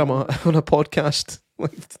 So here I'm on a podcast,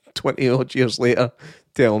 like 20 odd years later,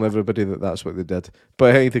 telling everybody that that's what they did.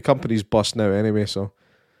 But hey, the company's bust now anyway, so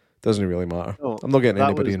it doesn't really matter. Oh, I'm not getting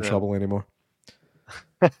anybody in trouble anymore.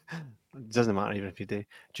 It doesn't matter even if you do.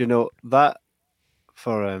 Do you know that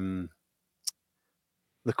for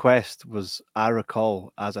The Quest was, I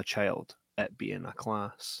recall as a child it being a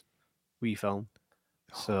class wee film.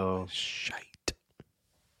 So shite.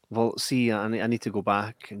 Well, see, I need to go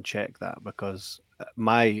back and check that, because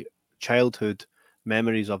my childhood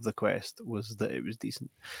memories of The Quest was that it was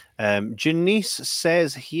decent. Janice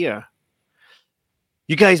says here,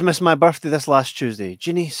 you guys missed my birthday this last Tuesday.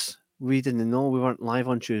 Janice, we didn't know we weren't live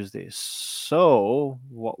on Tuesdays. So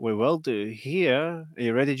what we will do here, are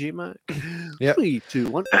you ready, G-Mac? Yeah. 3, 2,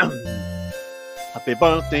 1. Happy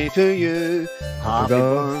birthday to you. Happy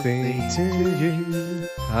birthday to you.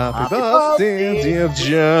 Happy birthday, dear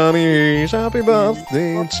Johnny. Happy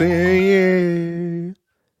birthday to you.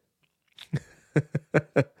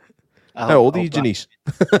 How old are you, Janice?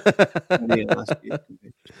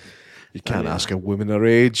 You can't ask a woman her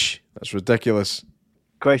age. That's ridiculous.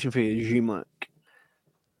 Question for you, G-Mac.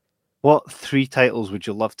 What 3 titles would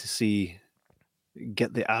you love to see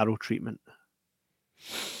get the Arrow treatment?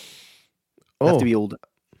 They have to be older.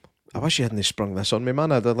 I wish you hadn't sprung this on me,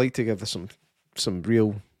 man. I'd like to give this some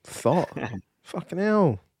real thought. Fucking hell.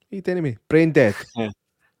 What are you telling me? Brain dead. Yeah.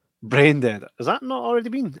 Brain dead. Has that not already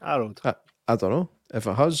been arrowed? I don't know. If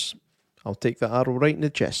it has, I'll take the arrow right in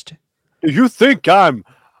the chest. Do you think I'm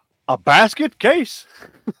a basket case?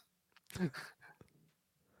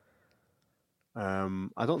 I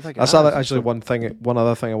don't think that's actually one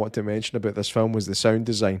other thing I want to mention about this film was the sound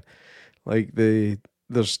design. Like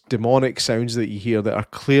there's demonic sounds that you hear that are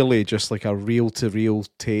clearly just like a reel-to-reel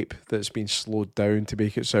tape that's been slowed down to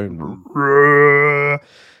make it sound.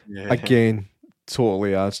 Yeah. Again,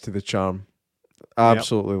 totally adds to the charm.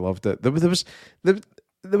 Absolutely loved it. There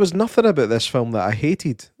was nothing about this film that I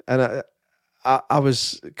hated, and I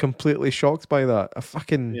was completely shocked by that.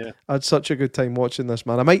 I had such a good time watching this,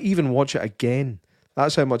 man. I might even watch it again.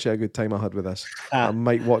 That's how much of a good time I had with this. I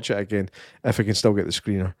might watch it again if I can still get the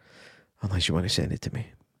screener. Unless you want to send it to me.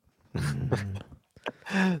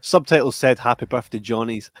 Subtitles said "Happy Birthday,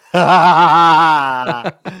 Johnny's."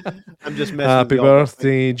 I'm just messing. Happy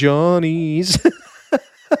birthday, Johnny's.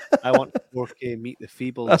 I want 4K Meet the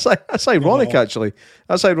Feebles. That's ironic, actually.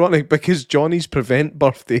 That's ironic because Johnny's prevent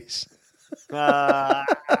birthdays. Do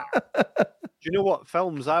you know what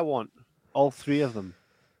films I want? All 3 of them.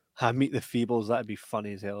 Meet the Feebles. That'd be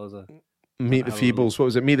funny as hell. Meet the Feebles. What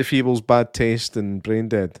was it? Meet the Feebles, Bad Taste, and Brain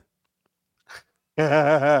Dead.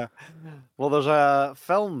 Well, there's a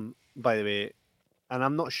film, by the way, and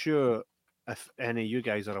I'm not sure if any of you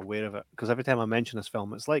guys are aware of it, because every time I mention this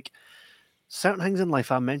film, it's like certain things in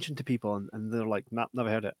life I mention to people, and they're like, nah,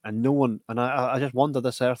 never heard it. And no one, and I just wander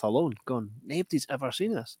this earth alone, going, nobody's ever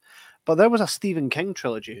seen this. But there was a Stephen King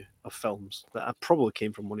trilogy of films that probably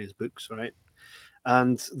came from one of his books, right?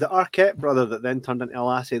 And the Arquette brother that then turned into a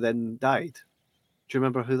lassie then died. Do you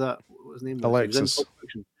remember who that was? His name was? Alexis.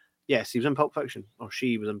 Yes, he was in Pulp Fiction, or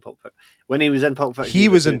she was in Pulp Fiction. When he was in Pulp Fiction, he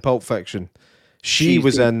was in Pulp Fiction. She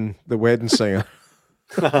was in The Wedding Singer.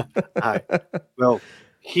 Aye. Well,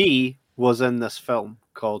 he was in this film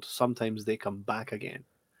called Sometimes They Come Back Again,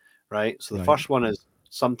 right? So the first one is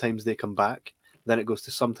Sometimes They Come Back, then it goes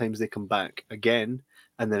to Sometimes They Come Back Again,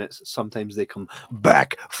 and then it's Sometimes They Come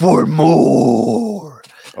Back for More.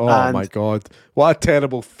 Oh my God. What a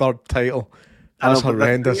terrible third title. That's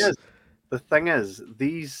horrendous. The thing is,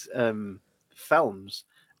 these films,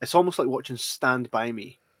 it's almost like watching Stand By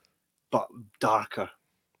Me, but darker.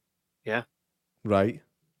 Yeah? Right.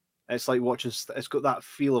 It's like watching, it's got that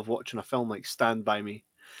feel of watching a film like Stand By Me.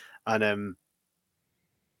 And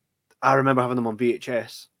I remember having them on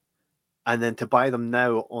VHS. And then to buy them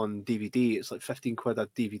now on DVD, it's like 15 quid a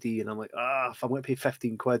DVD. And I'm like, if I'm going to pay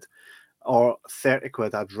 15 quid or 30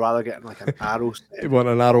 quid, I'd rather get like an Arrow set. You want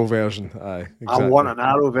an Arrow version? Aye, exactly. I want an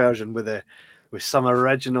Arrow version with some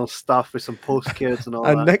original stuff, with some postcards and all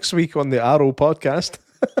that. And next week on the Arrow podcast.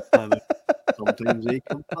 Sometimes they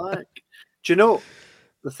come back. Do you know,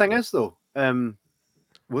 the thing is though,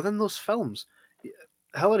 within those films,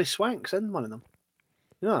 Hilary Swank's in one of them.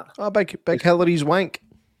 You know that? Oh, big Hilary's wank.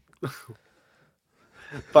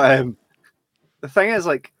 But the thing is,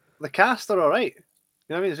 like, the cast are all right.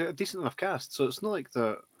 You know what I mean? It's a decent enough cast, so it's not like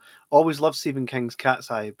the always loved Stephen King's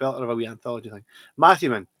Cat's Eye, belter of a wee anthology thing.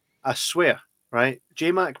 Matthewman, I swear, right?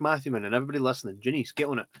 J-Mac Matthewman and everybody listening, Janice, get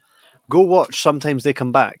on it. Go watch Sometimes They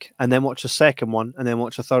Come Back, and then watch a second one, and then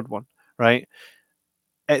watch a third one, right?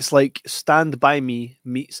 It's like Stand By Me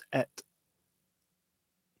meets It.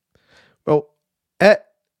 Well, It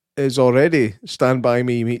is already Stand By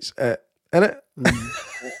Me meets It, isn't it?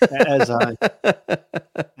 It is I.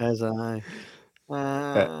 It is I.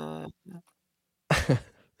 Oh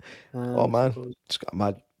man, it's got a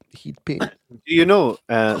mad heat pain. Do you know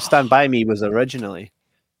Stand By Me was originally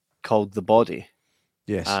called The Body?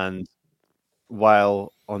 Yes. And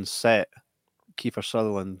while on set, Kiefer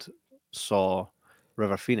Sutherland saw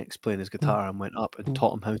River Phoenix playing his guitar and went up and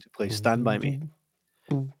taught him how to play Stand By Me.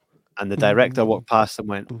 And the director walked past and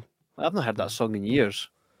went, I've not heard that song in years.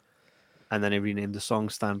 And then he renamed the song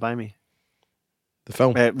Stand By Me. The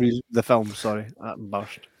film? The film, sorry.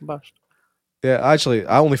 Burst. Yeah, actually,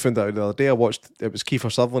 I only found out the other day. I watched, it was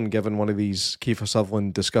Kiefer Sutherland giving one of these, Kiefer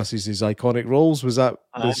Sutherland discusses his iconic roles. Was that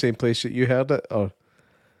the same place that you heard it? Or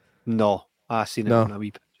no, I seen it in a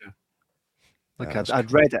wee picture. Like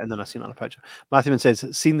I'd read it and then I seen it on a picture. Matthewman says,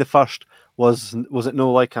 "Seen the first was it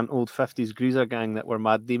no like an old 50s greaser gang that were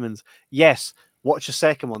mad demons?" Yes. Watch the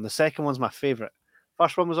second one. The second one's my favourite.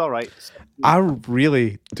 First one was all right. I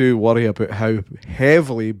really do worry about how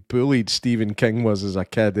heavily bullied Stephen King was as a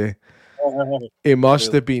kid. Eh? He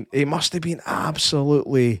must have been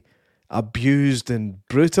absolutely abused and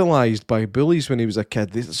brutalized by bullies when he was a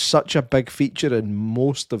kid. There's such a big feature in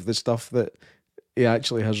most of the stuff that he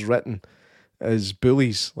actually has written is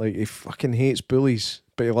bullies. Like, he fucking hates bullies,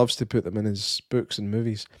 but he loves to put them in his books and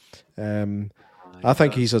movies. I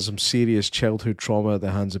think he's had some serious childhood trauma at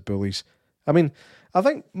the hands of bullies. I mean, I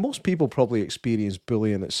think most people probably experience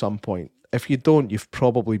bullying at some point. If you don't, you've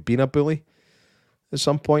probably been a bully at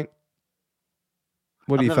some point.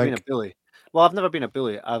 What do you think? I've never been a bully. Well, I've never been a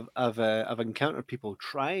bully. I've encountered people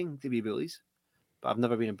trying to be bullies, but I've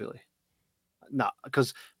never been a bully. Nah,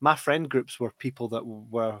 because my friend groups were people that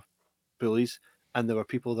were bullies, and there were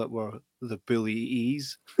people that were the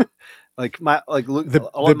bullies. Look,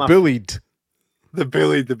 the bullied.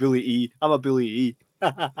 The bully. I'm a bully.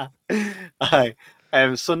 Aye.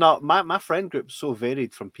 So now my friend group's so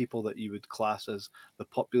varied, from people that you would class as the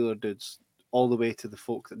popular dudes all the way to the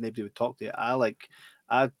folk that nobody would talk to.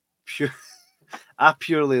 I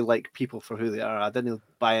purely like people for who they are. I didn't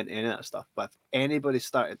buy into any of that stuff. But if anybody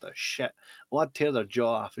started their shit, well, I'd tear their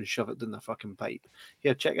jaw off and shove it down their fucking pipe.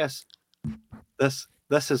 Here, check this. This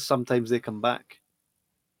is Sometimes They Come Back.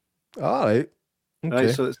 All right. Okay.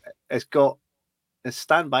 Right. So it's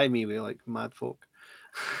Stand By Me with like mad folk.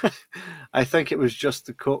 I think it was just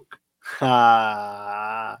the coke.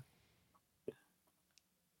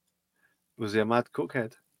 Was he a mad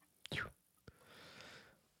cokehead?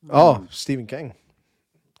 Oh, Stephen King.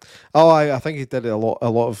 Oh, I think he did a lot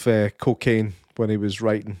of cocaine when he was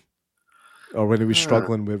writing, or when he was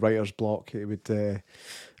struggling with writer's block. He would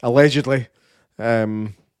allegedly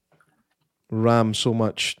ram so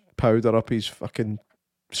much powder up his fucking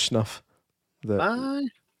snuff that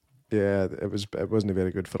it wasn't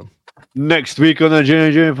very good for him. Next week on the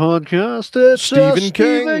JJ podcast, it's Stephen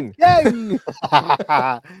King.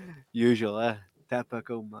 Usual,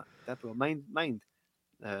 typical mind.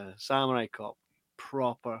 Samurai Cop,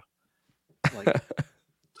 proper, like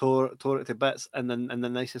tore it to bits, and then in the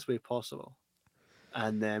nicest way possible.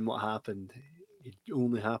 And then what happened? It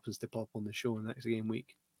only happens to pop on the show next game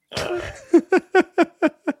week.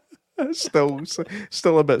 Still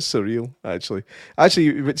a bit surreal, actually.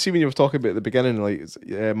 Actually, see, when you were talking about at the beginning, like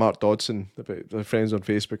Mark Dodson, about the friends on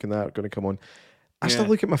Facebook and that are going to come on. I still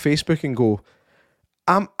look at my Facebook and go,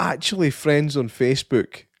 I'm actually friends on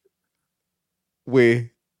Facebook with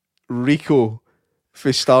Rico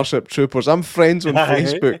for Starship Troopers. I'm friends on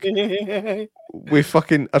Facebook with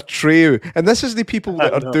fucking Atreyu. And this is the people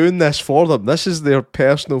that are doing this for them. This is their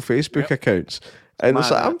personal Facebook accounts. And it's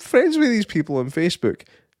like, I'm friends with these people on Facebook.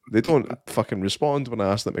 They don't fucking respond when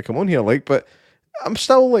I ask them to come on here, but I'm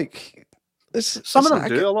still like... Some of them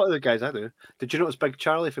do. A lot of the guys I do. Did you notice Big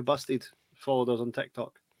Charlie for Busted followed us on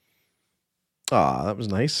TikTok? Ah, that was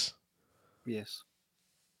nice. Yes.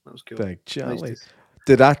 That was cool. Big Charlie.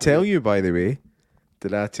 Did I tell you, by the way,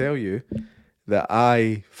 that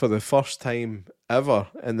I, for the first time ever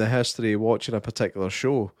in the history of watching a particular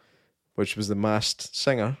show, which was The Masked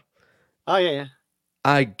Singer... Oh, yeah.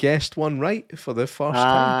 I guessed one right for the first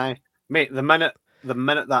time. Mate, the minute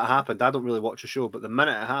that happened, I don't really watch a show, but the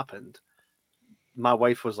minute it happened, my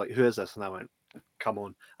wife was like, "Who is this?" And I went, "Come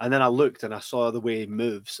on." And then I looked and I saw the way he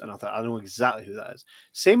moves, and I thought, I know exactly who that is.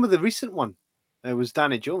 Same with the recent one. It was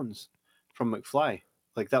Danny Jones from McFly.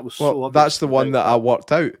 Like that was well, so obvious. that's the one that I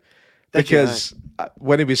worked out because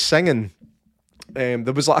when he was singing,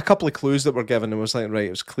 there was like a couple of clues that were given, and I was like, right, it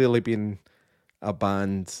was clearly been a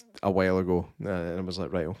band a while ago, and I was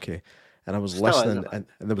like, right, okay, and I was listening, and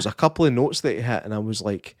there was a couple of notes that he hit, and I was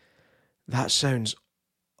like, that sounds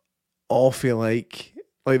awful. Like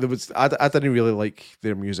there was, I didn't really like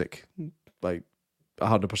their music, like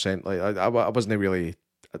 100%. Like I wasn't really,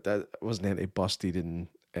 I wasn't into Busted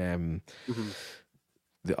and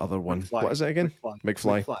the other one. McFly. What is it again?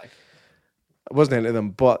 McFly. I wasn't into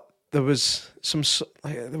them, but there was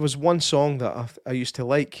there was one song that I used to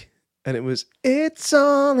like, and it was "It's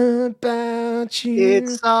All About You."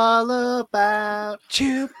 It's all about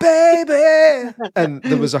you, baby. And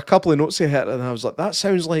there was a couple of notes he hit, and I was like, that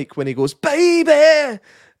sounds like when he goes, baby. And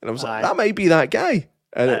I was like, that might be that guy.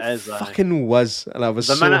 And it fucking was. And I was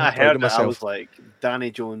the so minute I heard it, myself. I was like,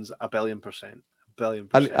 Danny Jones, 1,000,000,000%.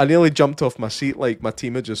 I nearly jumped off my seat like my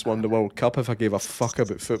team had just won the World Cup if I gave a fuck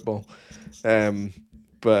about football.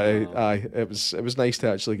 But it was nice to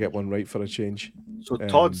actually get one right for a change. So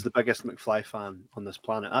Todd's the biggest McFly fan on this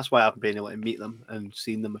planet. That's why I've been able to meet them and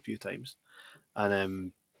seen them a few times.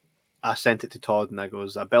 And I sent it to Todd, and I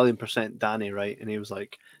goes, 1,000,000,000% Danny, right? And he was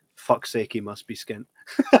like, fuck's sake, he must be skint.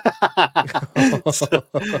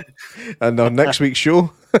 And on next week's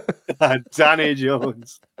show, Danny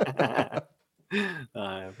Jones. But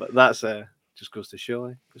that's just goes to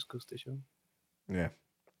show. Just goes to show. Yeah.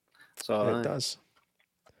 So it does.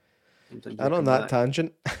 And on that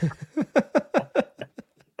tangent.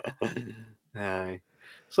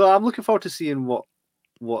 So I'm looking forward to seeing what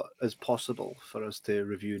is possible for us to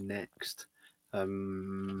review next.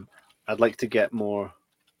 I'd like to get more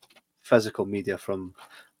physical media from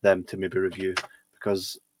them to maybe review,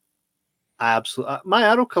 because my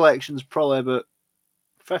Arrow collection is probably about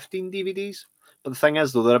 15 DVDs. But the thing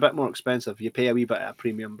is, though, they're a bit more expensive. You pay a wee bit at a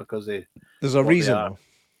premium because there's a reason.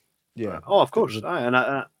 Yeah. Oh, of course. And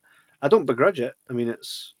I don't begrudge it. I mean,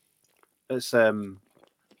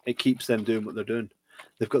 it keeps them doing what they're doing.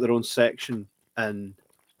 They've got their own section in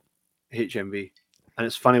HMV, and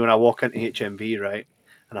it's funny when I walk into HMV, right,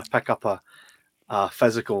 and I pick up a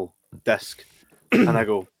physical disc, and I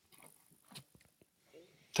go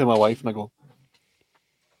to my wife, and I go,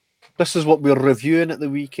 "This is what we're reviewing at the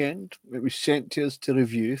weekend. It was sent to us to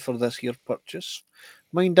review for this here purchase.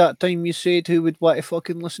 Mind that time you said who would want to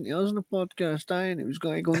fucking listen to us on the podcast, and it was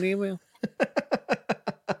going to go nowhere."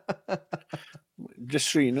 Just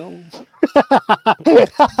so you know.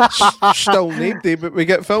 Still need them, but we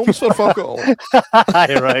get films for fuck all.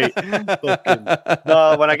 Right.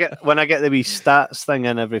 No, when I get the wee stats thing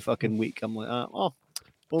in every fucking week, I'm like,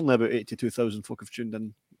 only about 82,000 folk have tuned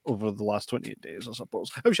in over the last 28 days, I suppose.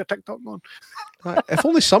 How's your TikTok going? If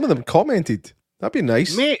only some of them commented, that'd be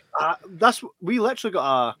nice, mate. We literally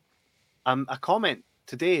got a comment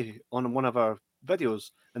today on one of our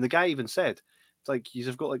videos, and the guy even said, it's like,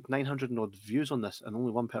 you've got like 900 and odd views on this, and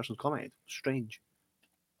only one person's commented. Strange.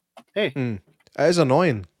 Hey, it is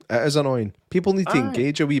annoying. It is annoying. People need to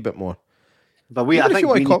engage a wee bit more. But I think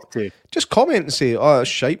we need to just comment and say, "Oh, that's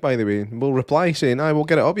shite." By the way, and we'll reply saying, "I will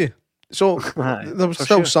get it up you." So there was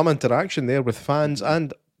still some interaction there with fans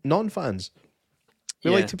and non-fans. We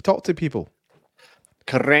like to talk to people.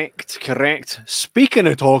 Correct. Speaking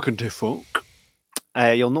of talking to folk,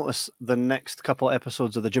 you'll notice the next couple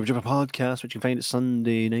episodes of the Jibber Jibber podcast, which you can find at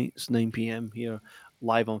Sunday nights, 9 p.m. here,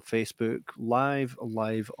 live on Facebook, live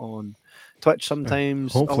on Twitch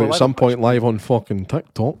sometimes. Hopefully at some point live on fucking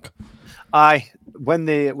TikTok. When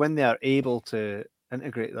they are able to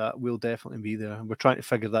integrate that, we'll definitely be there. We're trying to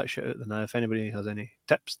figure that shit out now. If anybody has any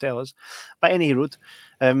tips, tell us. By any road,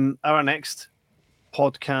 our next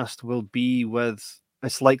podcast will be with,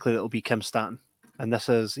 it's likely that it'll be Kim Stanton. And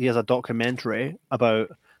he has a documentary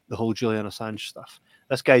about the whole Julian Assange stuff.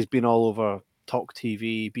 This guy's been all over Talk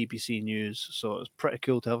TV, BBC News, so it's pretty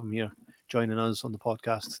cool to have him here joining us on the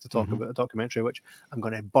podcast to talk about a documentary, which I'm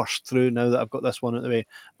going to burst through now that I've got this one out of the way.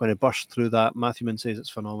 I'm going to burst through that. Matthew Min says it's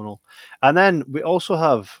phenomenal. And then we also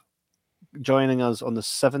have joining us on the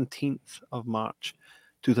 17th of March,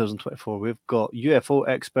 2024, we've got UFO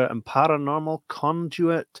expert and paranormal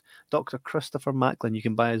conduit, Dr. Christopher Macklin. You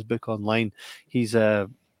can buy his book online. He's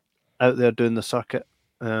out there doing the circuit,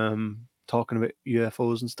 talking about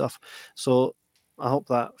UFOs and stuff. So I hope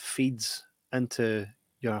that feeds into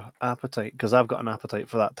your appetite, because I've got an appetite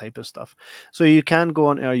for that type of stuff. So you can go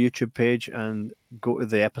onto our YouTube page and go to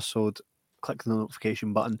the episode, click the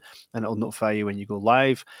notification button, and it'll notify you when you go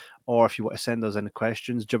live. Or if you want to send us any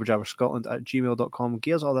questions, jibberjabberscotland@gmail.com.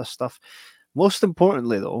 Gears all this stuff. Most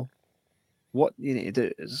importantly, though, what you need to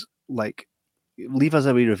do is leave us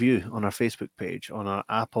a wee review on our Facebook page, on our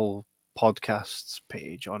Apple Podcasts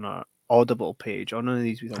page, on our Audible page, on any of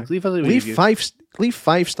these things. Leave us a wee review. Leave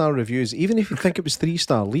 5-star reviews. Even if you think it was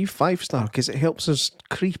 3-star, leave 5-star because it helps us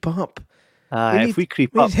creep up. If we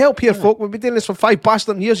creep up, need help here, folk. We've been doing this for 5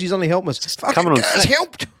 bastard years. He's only helping us. Come on, it's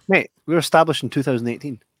helped, mate. We were established in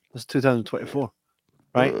 2018. This is 2024,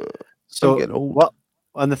 right? So old. What?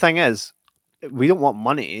 And the thing is, we don't want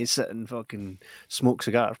money to sit and fucking smoke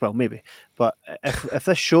cigars. Well, maybe, but if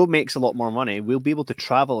this show makes a lot more money, we'll be able to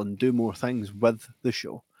travel and do more things with the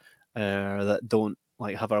show that don't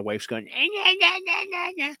like have our wives going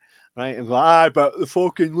right and go, but the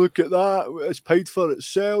fucking look at that, it's paid for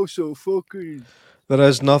itself, so fucking. There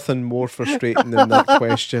is nothing more frustrating than that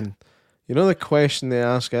question. You know the question they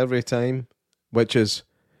ask every time, which is,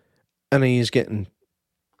 and he's getting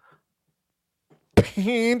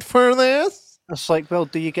paid for this? It's like, well,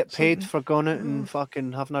 do you get paid for going out and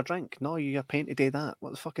fucking having a drink? No, you get paid to do that.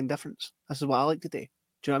 What's the fucking difference? This is what I like to do. Do you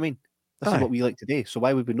know what I mean? This is what we like to do. So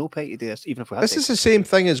why would we no pay to do this, even if we had This is the same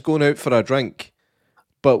thing as going out for a drink,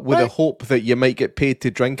 but with a hope that you might get paid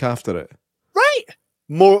to drink after it. Right.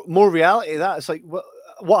 More reality. That it's like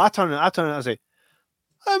what I turn it and say,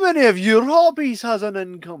 how many of your hobbies has an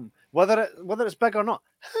income? Whether it's big or not.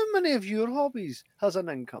 How many of your hobbies has an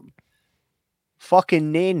income?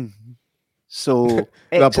 Fucking none. So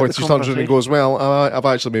at that point, she turns around and goes, "Well, I've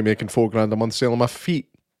actually been making $4,000 a month selling my feet.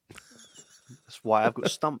 That's why I've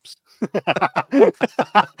got stumps."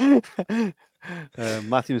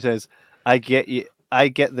 Matthew says, "I get you. I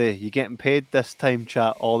get you're getting paid this time,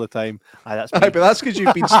 chat, all the time." But that's because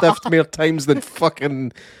you've been stiffed more times than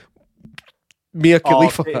fucking Mia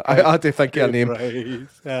Khalifa. I had to think of a name. And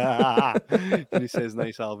he says,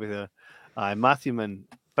 "Nice, I'll be there." Matthew Man.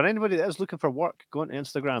 For anybody that is looking for work, go on to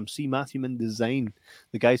Instagram, see Matthew Man Design.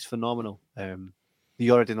 The guy's phenomenal.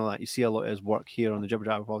 You already know that. You see a lot of his work here on the Jibber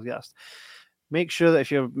Jabber podcast. Make sure that if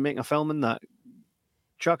you're making a film in that,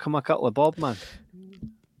 chuck him a couple of bob, man.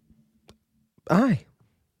 Aye.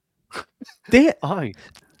 Date. Aye.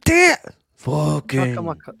 Date. Fucking.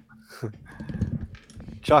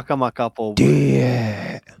 Chuck him a couple.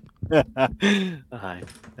 Date. Aye.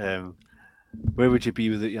 Where would you be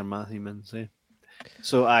without your Matthew Man, say?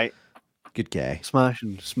 So good guy.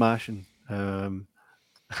 Smashing.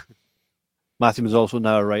 Matthew was also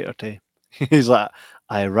now a writer too. He's like,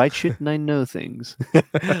 I write shit and I know things.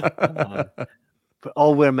 But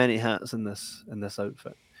I'll wear many hats in this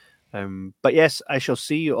outfit. But yes, I shall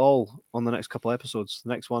see you all on the next couple episodes. The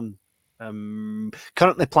next one,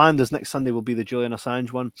 currently planned as next Sunday will be the Julian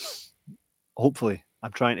Assange one. Hopefully,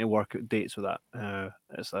 I'm trying to work out dates with that.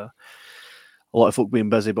 It's a lot of folk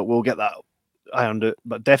being busy, but we'll get that ironed out.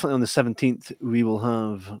 But definitely on the 17th, we will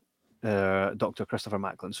have Dr. Christopher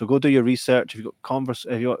Macklin. So go do your research. If you've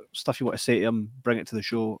got stuff you want to say to him, bring it to the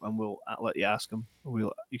show, and we'll let you ask him.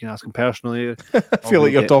 You can ask him personally. I feel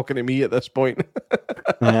like you're talking to me at this point.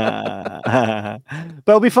 But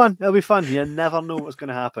it'll be fun. You never know what's going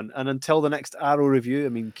to happen. And until the next Arrow review, I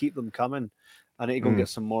mean, keep them coming. I need to go and get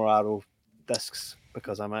some more Arrow discs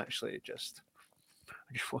because I just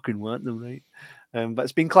fucking want them, right? But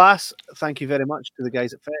it's been class. Thank you very much to the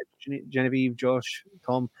guys at Fetch, Genevieve, Josh,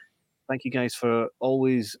 Tom. Thank you guys for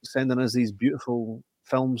always sending us these beautiful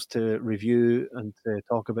films to review and to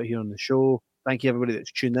talk about here on the show. Thank you, everybody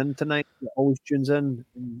that's tuned in tonight. That always tunes in.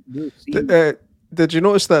 Did you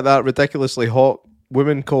notice that ridiculously hot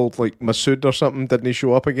woman called like Masood or something didn't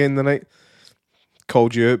show up again tonight?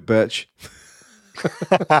 Called you out, bitch.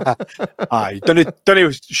 Aye,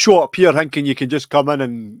 don't show up here thinking you can just come in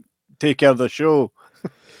and take care of the show.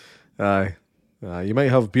 Aye. You might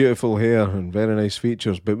have beautiful hair and very nice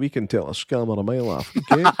features, but we can tell a scammer a mile off.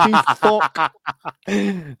 Okay? Fuck.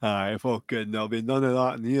 Aye, fucking there'll be none of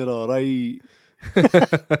that in here, alright.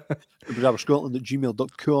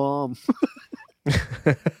 Scotland@gmail.com.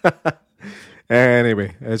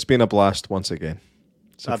 Anyway, it's been a blast once again.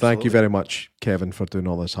 So Absolutely. Thank you very much, Kevin, for doing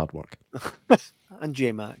all this hard work. And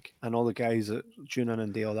J-Mac and all the guys that tune in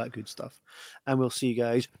and do all that good stuff. And we'll see you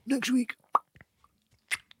guys next week.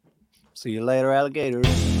 See you later, alligators.